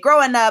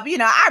growing up, you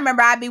know, I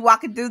remember I'd be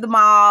walking through the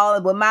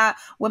mall with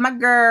my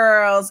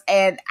girls,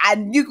 and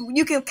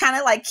you can kind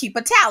of like keep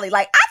a tally.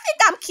 Like, I think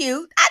I'm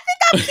cute.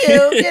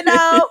 You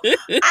know,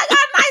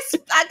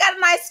 I got a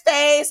nice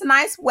face, a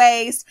nice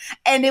waist,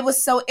 and it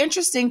was so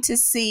interesting to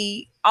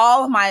see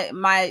all of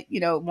my you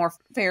know, more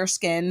fair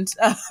skinned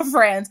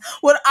friends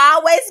would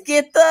always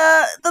get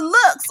the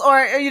looks,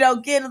 or you know,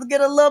 get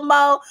a little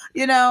more,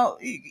 you know,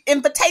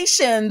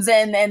 invitations,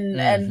 and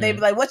they'd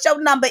be like, "What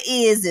your number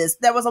is this?"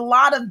 There was a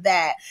lot of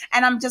that,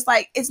 and I'm just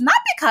like, it's not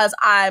because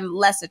I'm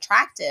less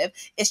attractive.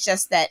 It's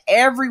just that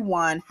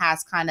everyone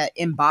has kind of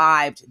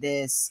imbibed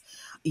this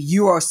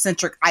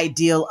Eurocentric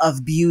ideal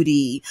of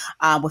beauty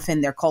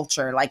within their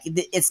culture. Like,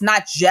 it's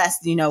not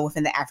just, you know,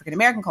 within the African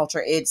American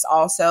culture. It's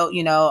also,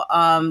 you know,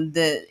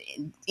 the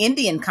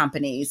Indian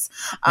companies,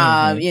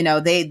 you know,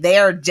 they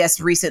are just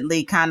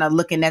recently kind of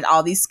looking at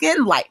all these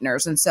skin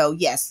lighteners. And so,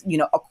 yes, you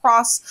know,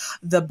 across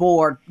the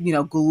board, you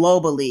know,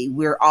 globally,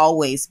 we've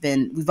always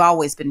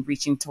been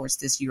reaching towards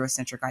this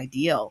Eurocentric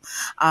ideal.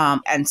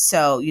 And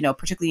so, you know,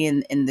 particularly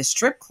in the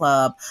strip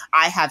club,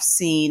 I have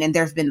seen, and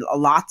there's been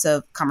lots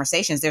of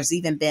conversations. There's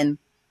even been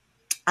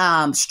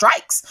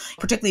strikes,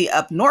 particularly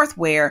up north,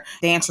 where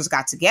dancers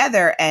got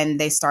together and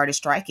they started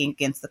striking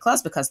against the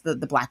clubs because the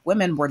Black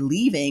women were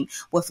leaving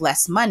with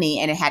less money,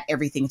 and it had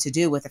everything to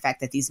do with the fact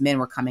that these men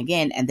were coming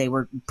in and they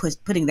were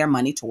putting their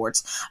money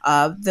towards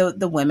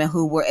the women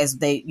who were, as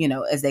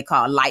they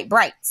call, light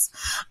brights.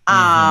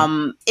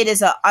 It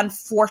is an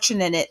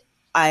unfortunate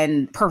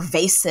and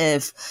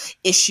pervasive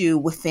issue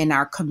within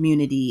our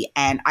community,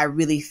 and I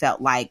really felt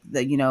like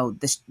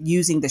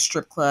using the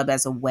strip club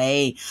as a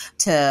way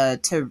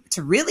to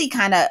really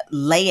kind of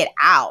lay it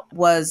out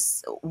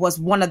was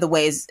one of the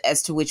ways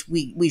as to which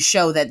we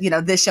show that, you know,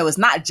 this show is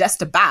not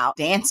just about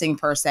dancing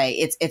per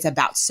se. It's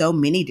about so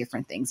many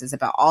different things. It's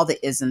about all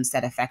the isms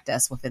that affect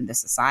us within the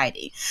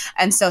society.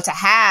 And so to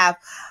have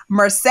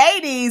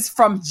Mercedes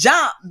from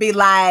jump be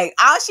like,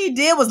 all she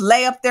did was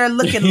lay up there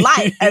looking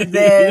light, and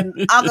then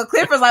Uncle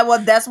Clifford's like, well,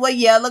 that's what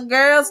yellow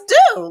girls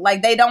do.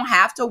 Like, they don't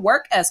have to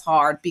work as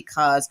hard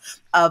because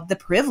of the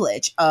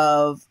privilege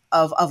of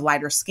of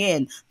lighter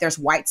skin. There's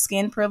white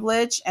skin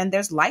privilege and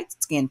there's light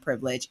skin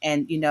privilege.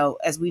 And,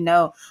 as we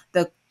know,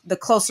 the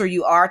closer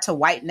you are to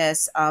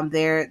whiteness,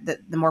 the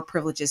more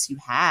privileges you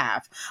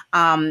have.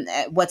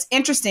 What's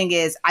interesting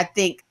is I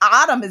think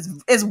Autumn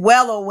is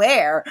well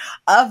aware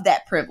of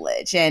that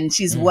privilege, and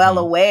she's well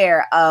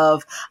aware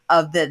of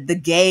the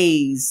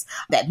gaze,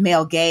 that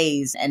male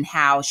gaze, and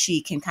how she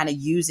can kind of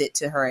use it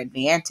to her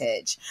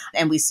advantage.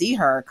 And we see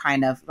her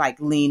kind of like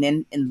lean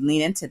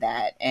into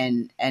that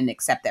and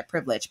accept that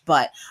privilege.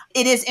 But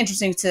it is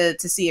interesting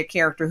to see a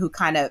character who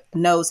kind of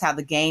knows how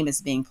the game is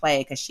being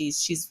played, because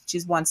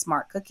she's one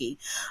smart cookie.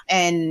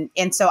 And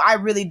so I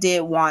really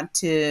did want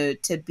to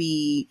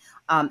be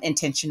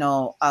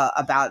intentional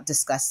about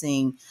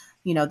discussing,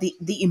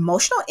 the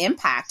emotional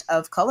impact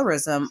of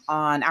colorism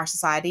on our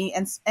society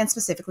and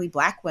specifically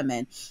Black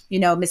women.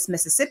 Miss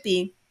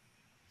Mississippi,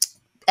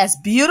 as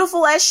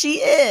beautiful as she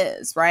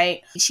is,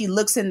 right? She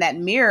looks in that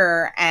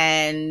mirror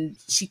and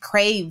she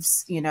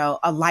craves,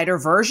 a lighter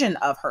version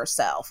of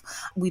herself.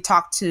 We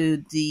talked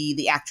to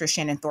the actress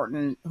Shannon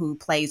Thornton, who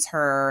plays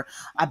her,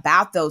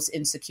 about those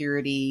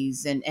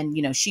insecurities.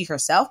 And she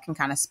herself can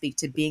kind of speak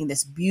to being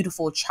this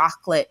beautiful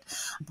chocolate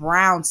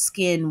brown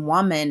skin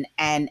woman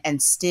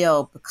and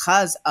still,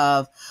 because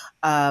of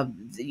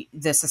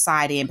the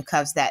society and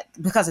because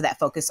of that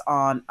focus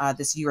on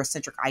this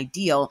Eurocentric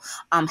ideal,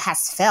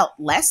 has felt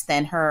less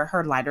than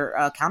her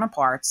lighter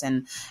counterparts.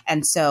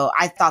 And so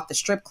I thought the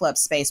strip club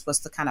space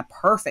was the kind of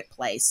perfect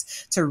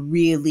place to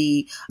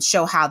really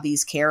show how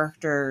these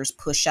characters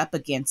push up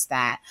against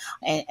that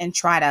and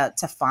try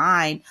to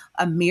find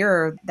a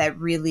mirror that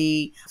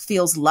really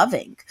feels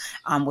loving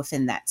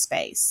within that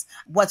space.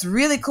 What's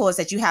really cool is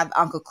that you have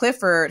Uncle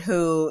Clifford,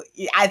 who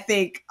I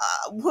think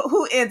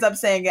who ends up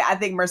saying it. I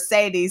think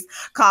Mercedes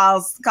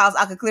calls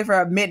Uncle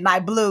Clifford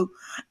Midnight Blue,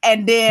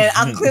 and then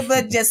Uncle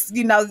Clifford just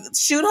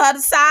shoot her the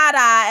side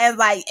eye and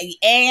like,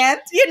 and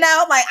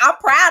like, I'm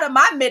proud of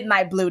my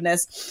midnight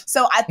blueness.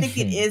 So I think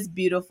it is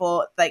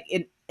beautiful, like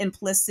in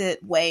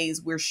implicit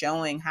ways we're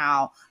showing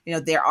how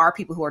there are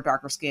people who are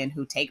darker skinned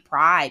who take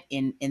pride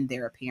in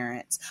their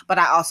appearance. But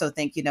I also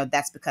think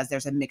that's because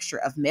there's a mixture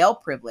of male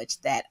privilege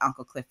that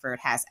Uncle Clifford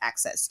has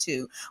access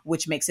to,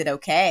 which makes it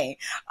okay.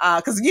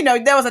 Because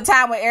there was a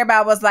time when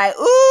everybody was like,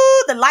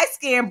 ooh, the light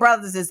skinned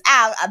brothers is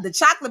out, the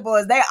chocolate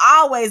boys, they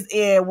always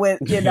in with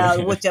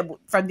with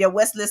from your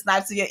Wesley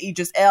Snipes to your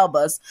Idris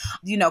Elbas.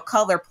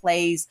 Color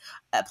plays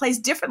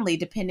differently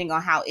depending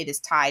on how it is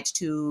tied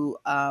to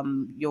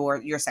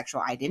your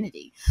sexual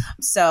identity.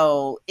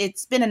 So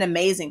it's been an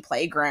amazing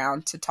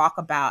playground to talk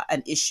about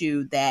an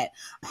issue that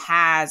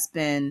has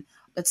been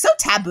so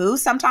taboo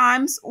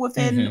sometimes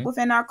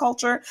within our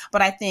culture.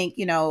 But I think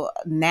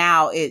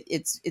now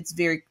it's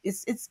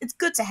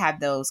good to have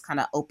those kind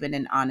of open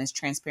and honest,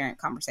 transparent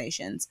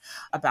conversations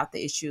about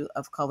the issue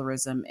of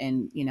colorism.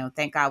 And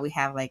thank God we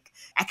have like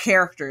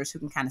characters who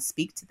can kind of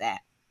speak to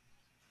that.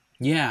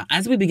 Yeah,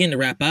 as we begin to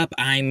wrap up,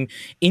 I'm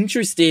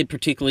interested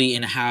particularly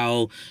in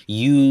how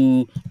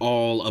you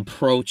all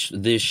approach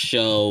this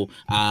show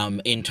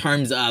in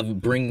terms of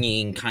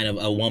bringing kind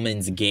of a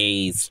woman's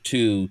gaze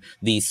to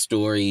these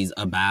stories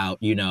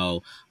about,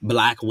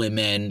 Black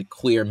women,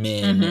 queer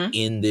men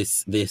in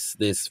this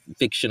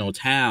fictional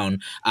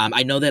town.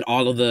 I know that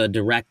all of the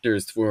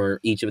directors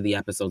for each of the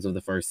episodes of the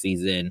first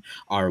season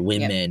are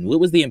women. Yep. What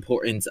was the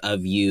importance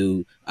of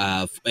you?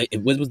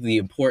 What was the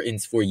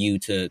importance for you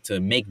to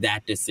make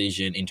that decision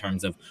in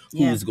terms of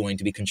who's going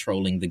to be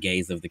controlling the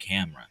gaze of the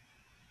camera?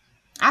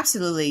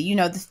 Absolutely.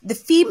 The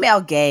female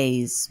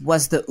gaze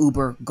was the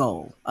uber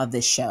goal of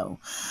this show.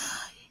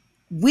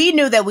 We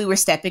knew that we were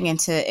stepping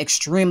into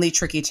extremely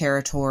tricky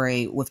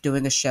territory with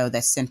doing a show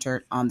that's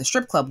centered on the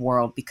strip club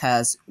world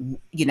because,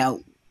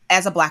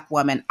 as a Black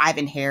woman, I've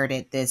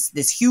inherited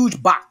this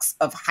huge box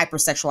of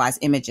hypersexualized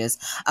images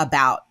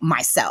about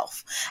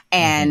myself.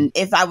 And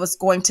if I was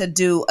going to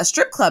do a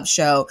strip club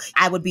show,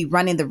 I would be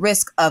running the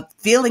risk of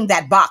filling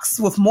that box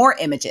with more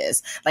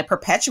images, like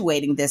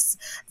perpetuating this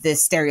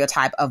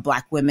stereotype of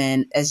Black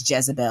women as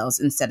Jezebels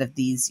instead of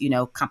these,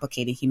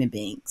 complicated human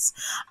beings.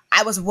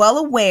 I was well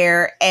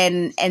aware,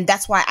 and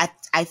that's why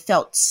I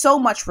felt so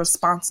much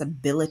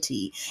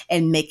responsibility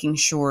in making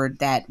sure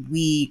that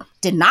we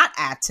did not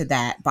add to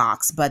that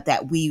box, but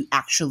that we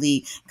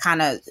actually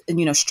kind of,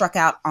 struck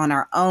out on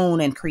our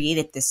own and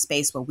created this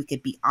space where we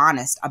could be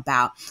honest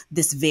about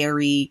this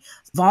very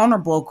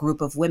vulnerable group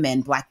of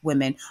women, Black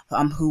women,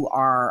 who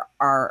are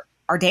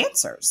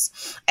dancers.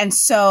 And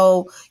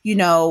so,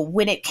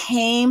 when it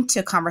came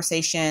to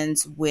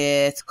conversations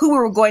with who we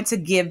were going to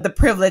give the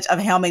privilege of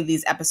helming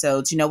these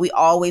episodes, we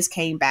always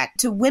came back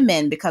to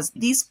women because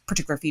these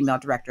particular female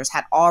directors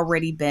had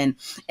already been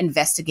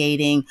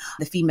investigating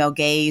the female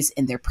gaze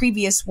in their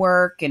previous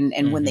work.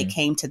 And when they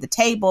came to the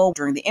table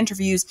during the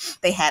interviews,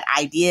 they had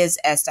ideas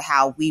as to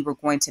how we were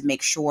going to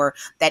make sure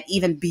that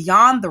even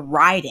beyond the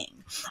writing,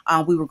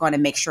 We were going to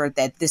make sure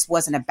that this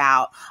wasn't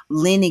about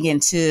leaning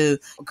into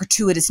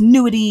gratuitous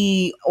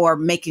nudity or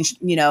making,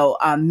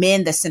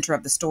 men the center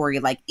of the story.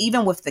 Like,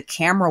 even with the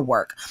camera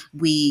work,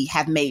 we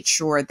have made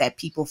sure that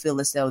people feel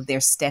as though they're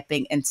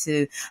stepping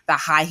into the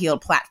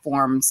high-heeled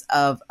platforms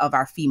of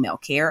our female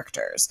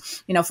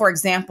characters. For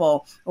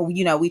example,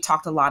 we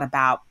talked a lot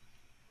about,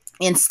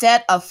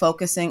 instead of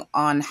focusing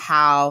on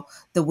how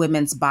the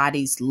women's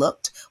bodies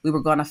looked, we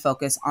were going to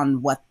focus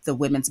on what the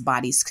women's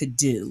bodies could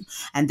do.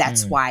 And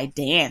that's why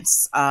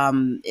dance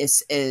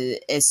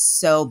is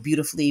so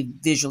beautifully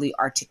visually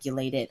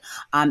articulated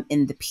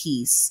in the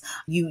piece.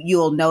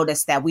 You'll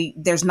notice that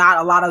there's not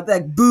a lot of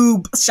like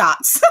boob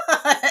shots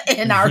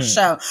in our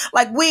show.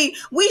 Like we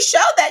show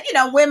that,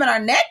 women are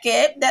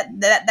naked,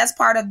 that's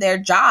part of their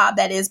job.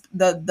 That is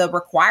the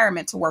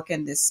requirement to work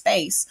in this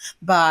space.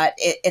 But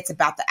it's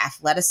about the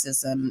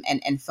athleticism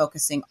and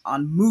focusing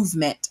on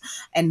movement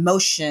and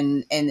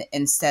motion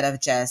instead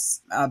of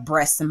just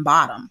breasts and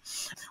bottom.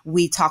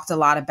 We talked a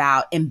lot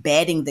about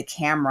embedding the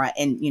camera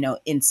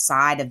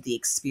inside of the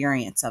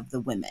experience of the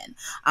women.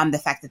 The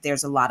fact that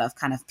there's a lot of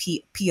kind of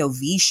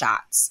POV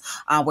shots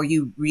where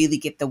you really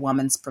get the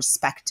woman's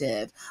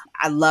perspective.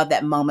 I love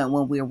that moment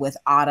when we're with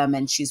Autumn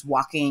and she's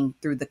walking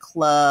through the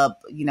club,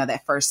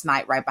 that first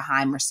night right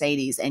behind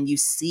Mercedes, and you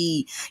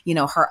see,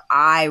 her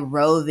eye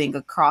roving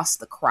across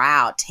the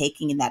crowd,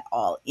 taking that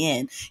all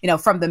in.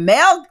 From the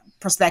male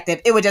perspective,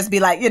 it would just be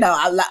like,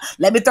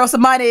 let me throw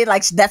some money,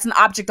 like that's an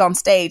object on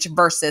stage,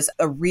 versus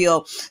a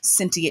real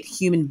sentient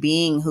human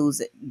being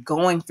who's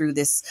going through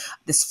this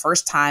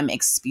first time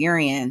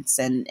experience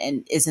and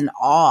is in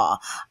awe.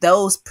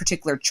 Those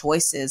particular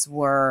choices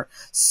were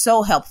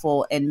so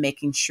helpful in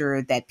making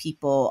sure that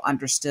people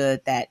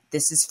understood that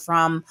this is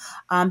from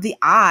the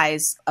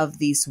eyes of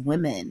these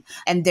women,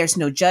 and there's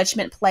no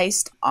judgment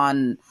placed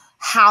on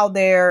how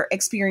they're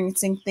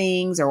experiencing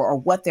things or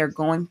what they're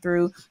going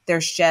through.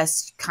 There's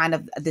just kind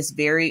of this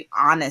very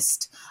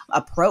honest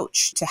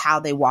approach to how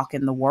they walk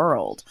in the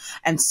world.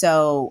 And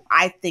so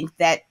I think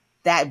that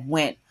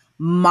went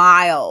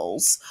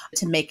miles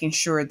to making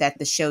sure that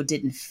the show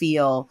didn't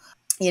feel,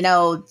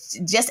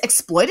 just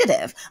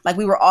exploitative. Like,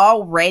 we were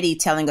already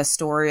telling a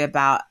story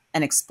about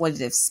an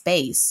exploitative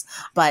space.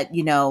 But,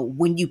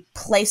 when you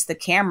place the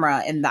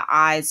camera in the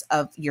eyes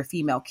of your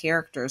female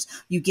characters,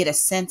 you get a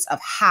sense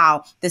of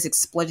how this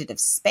exploitative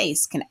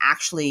space can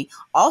actually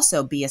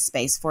also be a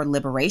space for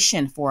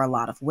liberation for a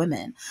lot of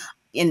women.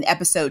 In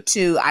episode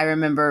 2, I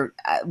remember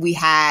we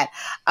had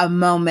a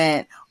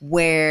moment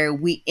where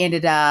we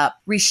ended up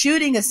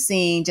reshooting a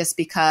scene just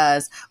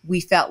because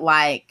we felt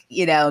like,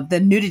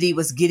 the nudity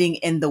was getting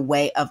in the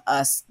way of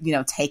us,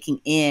 taking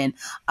in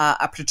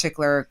a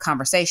particular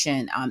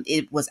conversation.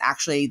 It was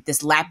actually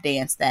this lap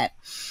dance that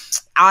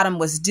Autumn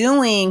was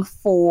doing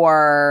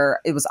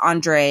it was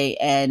Andre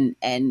and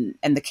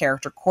the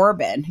character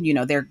Corbin.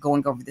 They're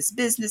going over this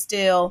business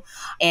deal,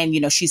 and,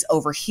 she's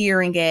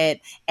overhearing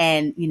it.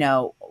 And,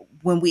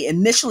 when we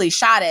initially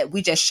shot it,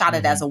 we just shot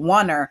it as a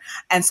oneer.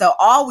 And so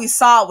all we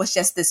saw was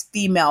just this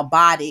female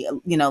body,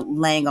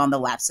 laying on the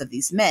laps of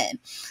these men.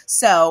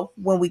 So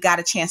when we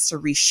got a chance to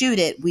reshoot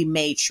it, we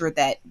made sure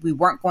that we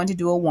weren't going to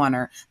do a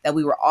oneer, that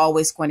we were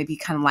always going to be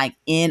kind of like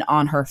in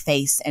on her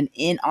face and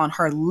in on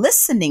her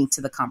listening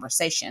to the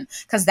conversation,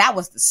 because that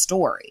was the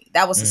story.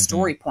 That was the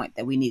story point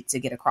that we needed to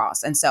get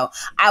across. And so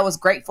I was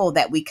grateful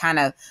that we kind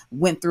of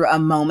went through a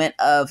moment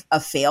of a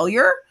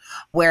failure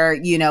where,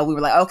 we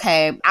were like,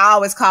 okay, I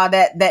always call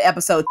that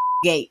episode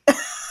gate,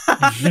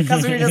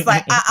 because we were just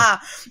like,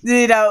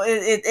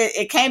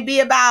 it can't be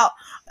about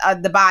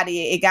the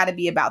body. It got to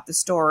be about the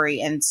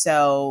story. And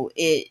so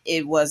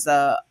it was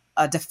a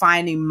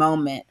defining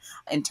moment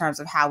in terms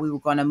of how we were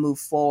going to move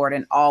forward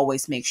and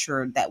always make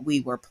sure that we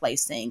were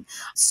placing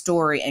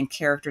story and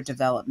character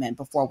development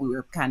before we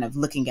were kind of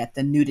looking at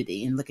the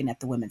nudity and looking at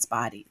the women's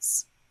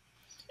bodies.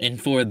 And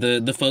for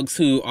the folks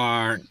who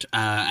aren't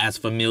as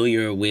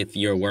familiar with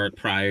your work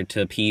prior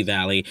to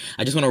P-Valley,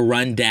 I just want to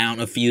run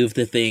down a few of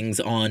the things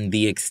on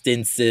the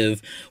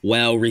extensive,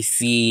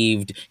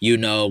 well-received,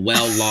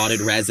 well-lauded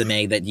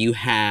resume that you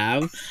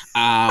have.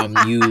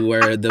 You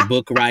were the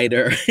book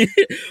writer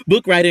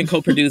and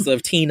co-producer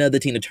of Tina, the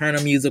Tina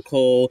Turner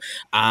musical,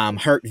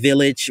 Hurt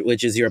Village,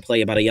 which is your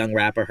play about a young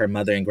rapper, her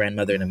mother and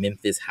grandmother in a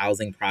Memphis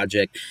housing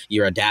project.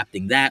 You're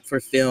adapting that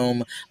for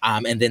film.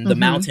 And then The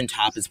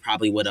Mountaintop is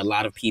probably what a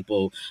lot of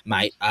people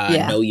might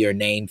know your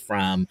name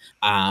from,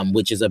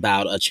 which is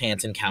about a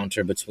chance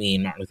encounter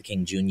between Martin Luther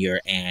King Jr.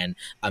 and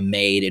a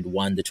maid. It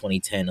won the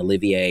 2010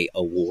 Olivier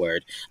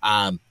Award.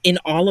 In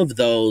all of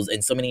those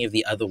and so many of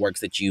the other works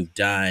that you've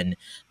done,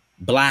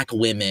 Black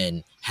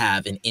women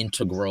have an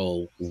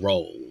integral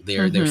role.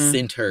 They're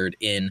centered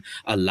in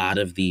a lot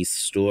of these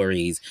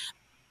stories.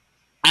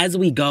 As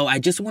we go, I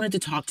just wanted to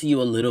talk to you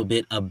a little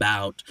bit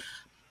about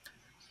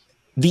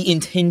the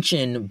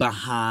intention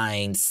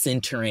behind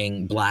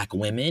centering Black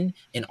women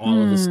in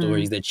all of the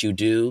stories that you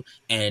do,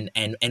 and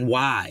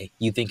why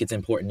you think it's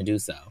important to do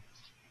so.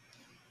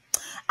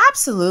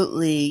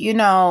 Absolutely.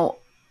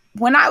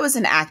 When I was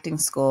in acting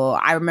school,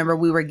 I remember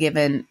we were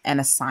given an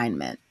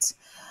assignment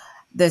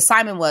the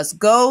assignment was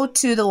go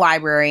to the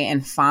library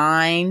and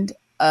find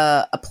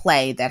a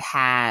play that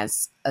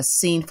has a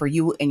scene for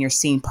you and your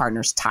scene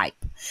partner's type.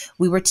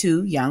 We were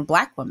 2 young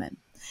Black women.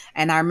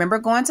 And I remember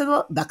going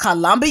to the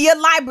Columbia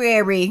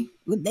Library.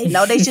 They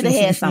know they should have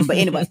had some. But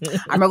anyway,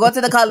 I remember going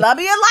to the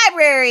Columbia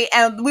Library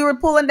and we were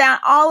pulling down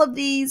all of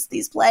these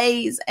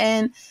plays.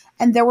 And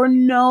there were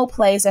no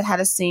plays that had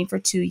a scene for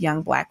 2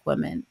 young Black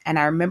women. And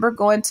I remember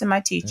going to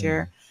my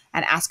teacher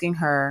and asking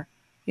her,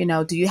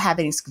 do you have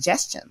any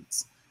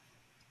suggestions?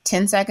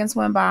 10 seconds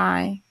went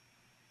by.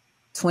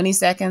 20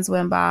 seconds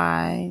went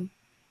by.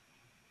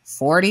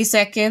 40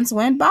 seconds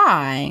went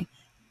by.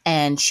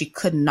 And she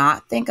could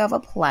not think of a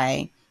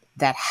play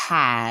that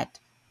had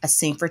a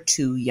scene for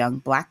 2 young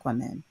Black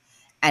women.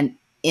 And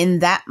in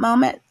that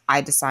moment,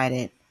 I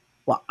decided,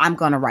 well, I'm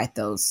going to write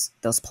those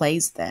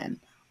plays then.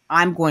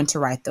 I'm going to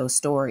write those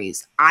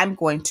stories. I'm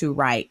going to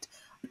write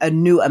a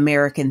new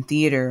American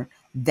theater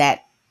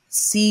that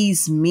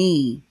sees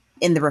me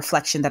in the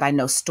reflection that I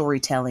know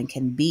storytelling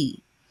can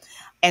be.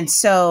 And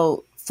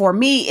so for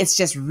me, it's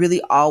just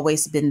really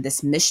always been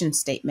this mission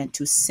statement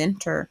to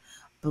center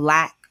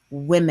Black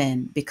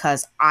women,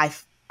 because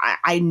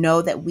I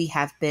know that we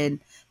have been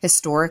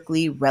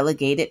historically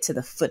relegated to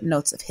the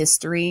footnotes of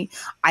history.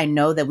 I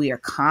know that we are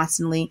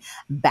constantly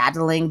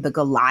battling the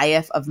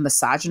Goliath of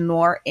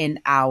misogynoir in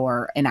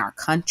our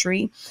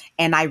country.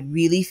 And I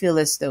really feel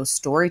as though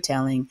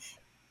storytelling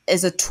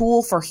is a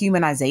tool for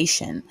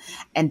humanization.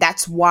 And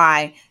that's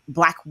why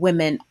Black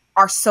women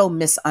are so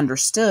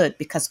misunderstood,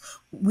 because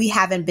we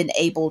haven't been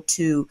able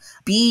to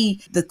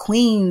be the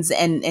queens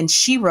and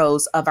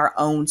sheroes of our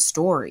own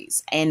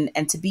stories, and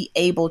to be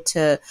able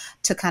to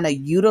kind of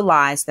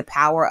utilize the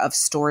power of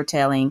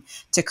storytelling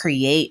to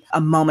create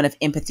a moment of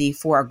empathy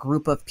for a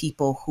group of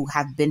people who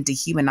have been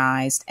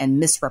dehumanized and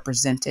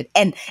misrepresented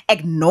and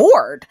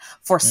ignored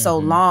for so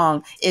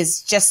long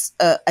is just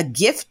a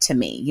gift to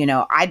me.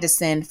 I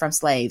descend from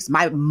slaves.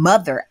 My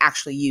mother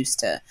actually used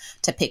to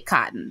pick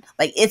cotton.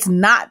 Like, it's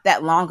not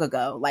that long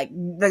ago. Like,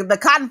 the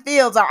cotton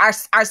fields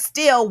are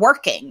still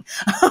working,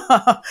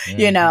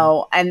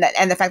 and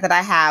the fact that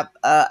I have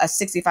a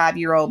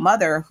 65-year-old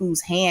mother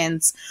whose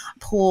hands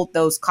pulled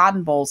those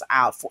cotton bolls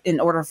out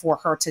in order for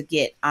her to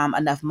get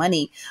enough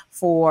money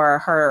for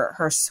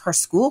her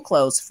school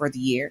clothes for the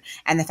year.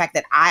 And the fact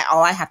that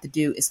all I have to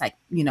do is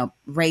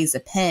raise a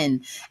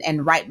pen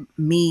and write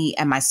me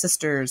and my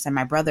sisters and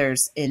my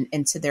brothers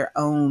into their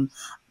own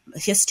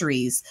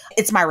histories.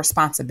 It's my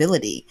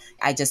responsibility.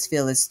 I just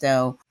feel as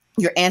though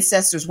your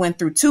ancestors went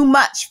through too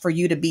much for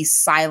you to be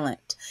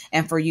silent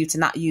and for you to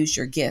not use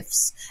your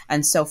gifts.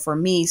 And so for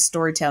me,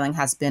 storytelling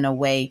has been a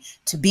way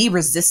to be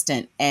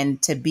resistant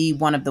and to be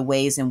one of the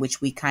ways in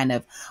which we kind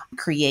of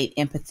create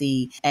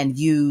empathy and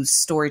use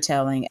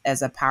storytelling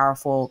as a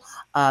powerful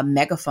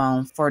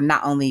megaphone for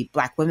not only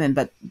Black women,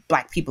 but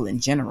Black people in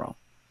general.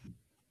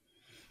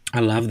 I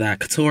love that.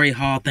 Katori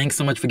Hall, thanks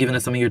so much for giving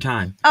us some of your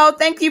time. Oh,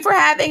 thank you for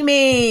having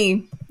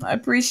me. I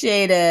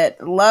appreciate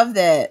it. Loved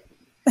it.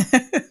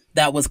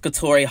 That was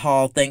Katori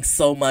Hall. Thanks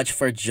so much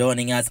for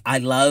joining us. I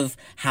love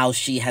how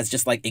she has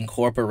just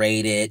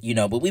incorporated,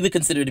 what we would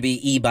consider to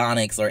be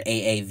Ebonics or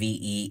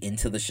AAVE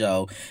into the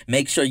show.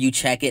 Make sure you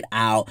check it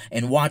out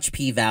and watch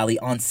P-Valley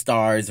on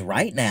Starz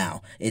right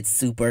now. It's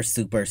super,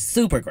 super,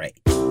 super great.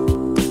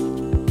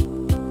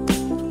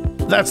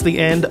 That's the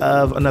end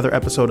of another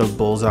episode of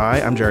Bullseye.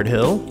 I'm Jared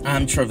Hill.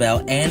 I'm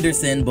Travell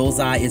Anderson.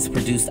 Bullseye is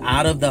produced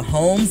out of the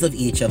homes of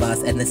each of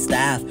us and the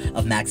staff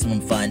of Maximum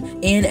Fun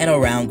in and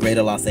around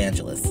Greater Los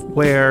Angeles,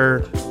 where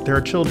there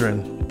are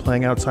children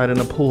playing outside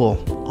in a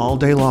pool all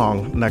day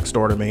long next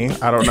door to me.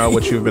 I don't know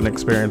what you've been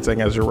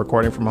experiencing as you're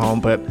recording from home,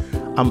 but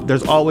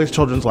there's always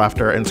children's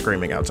laughter and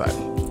screaming outside.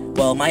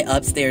 Well, my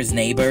upstairs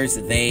neighbors,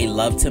 they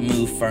love to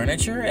move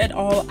furniture at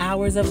all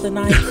hours of the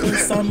night for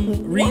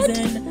some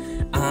reason.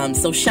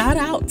 So shout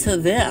out to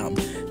them.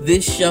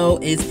 This show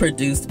is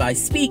produced by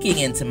Speaking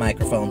Into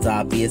Microphones,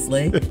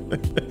 obviously.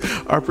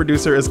 Our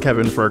producer is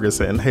Kevin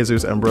Ferguson.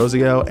 Jesus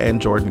Ambrosio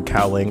and Jordan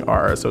Cowling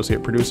are our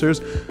associate producers.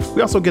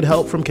 We also get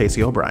help from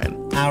Casey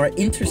O'Brien. Our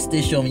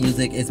interstitial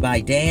music is by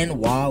Dan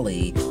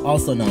Wally,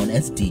 also known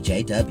as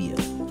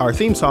DJW. Our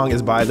theme song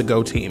is by The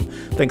Go Team.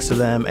 Thanks to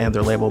them and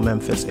their label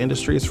Memphis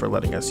Industries for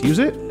letting us use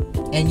it.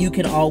 And you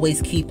can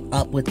always keep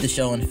up with the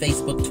show on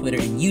Facebook, Twitter,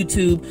 and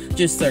YouTube.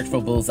 Just search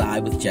for Bullseye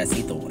with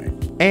Jesse Thorne.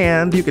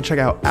 And you can check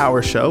out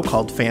our show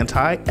called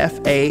Fanti,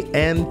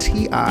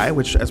 F-A-N-T-I,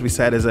 which, as we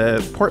said, is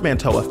a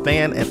portmanteau of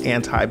fan and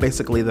anti,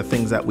 basically the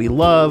things that we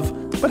love,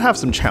 but have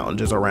some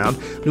challenges around.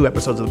 New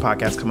episodes of the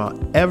podcast come out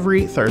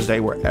every Thursday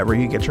wherever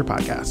you get your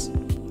podcasts.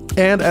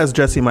 And as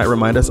Jesse might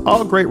remind us,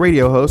 all great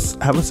radio hosts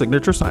have a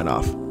signature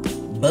sign-off.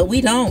 But we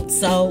don't,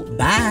 so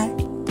bye.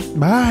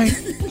 Bye.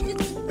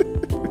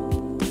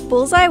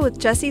 Bullseye with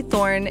Jesse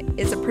Thorne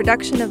is a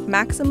production of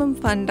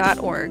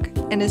MaximumFun.org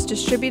and is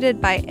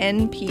distributed by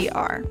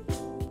NPR.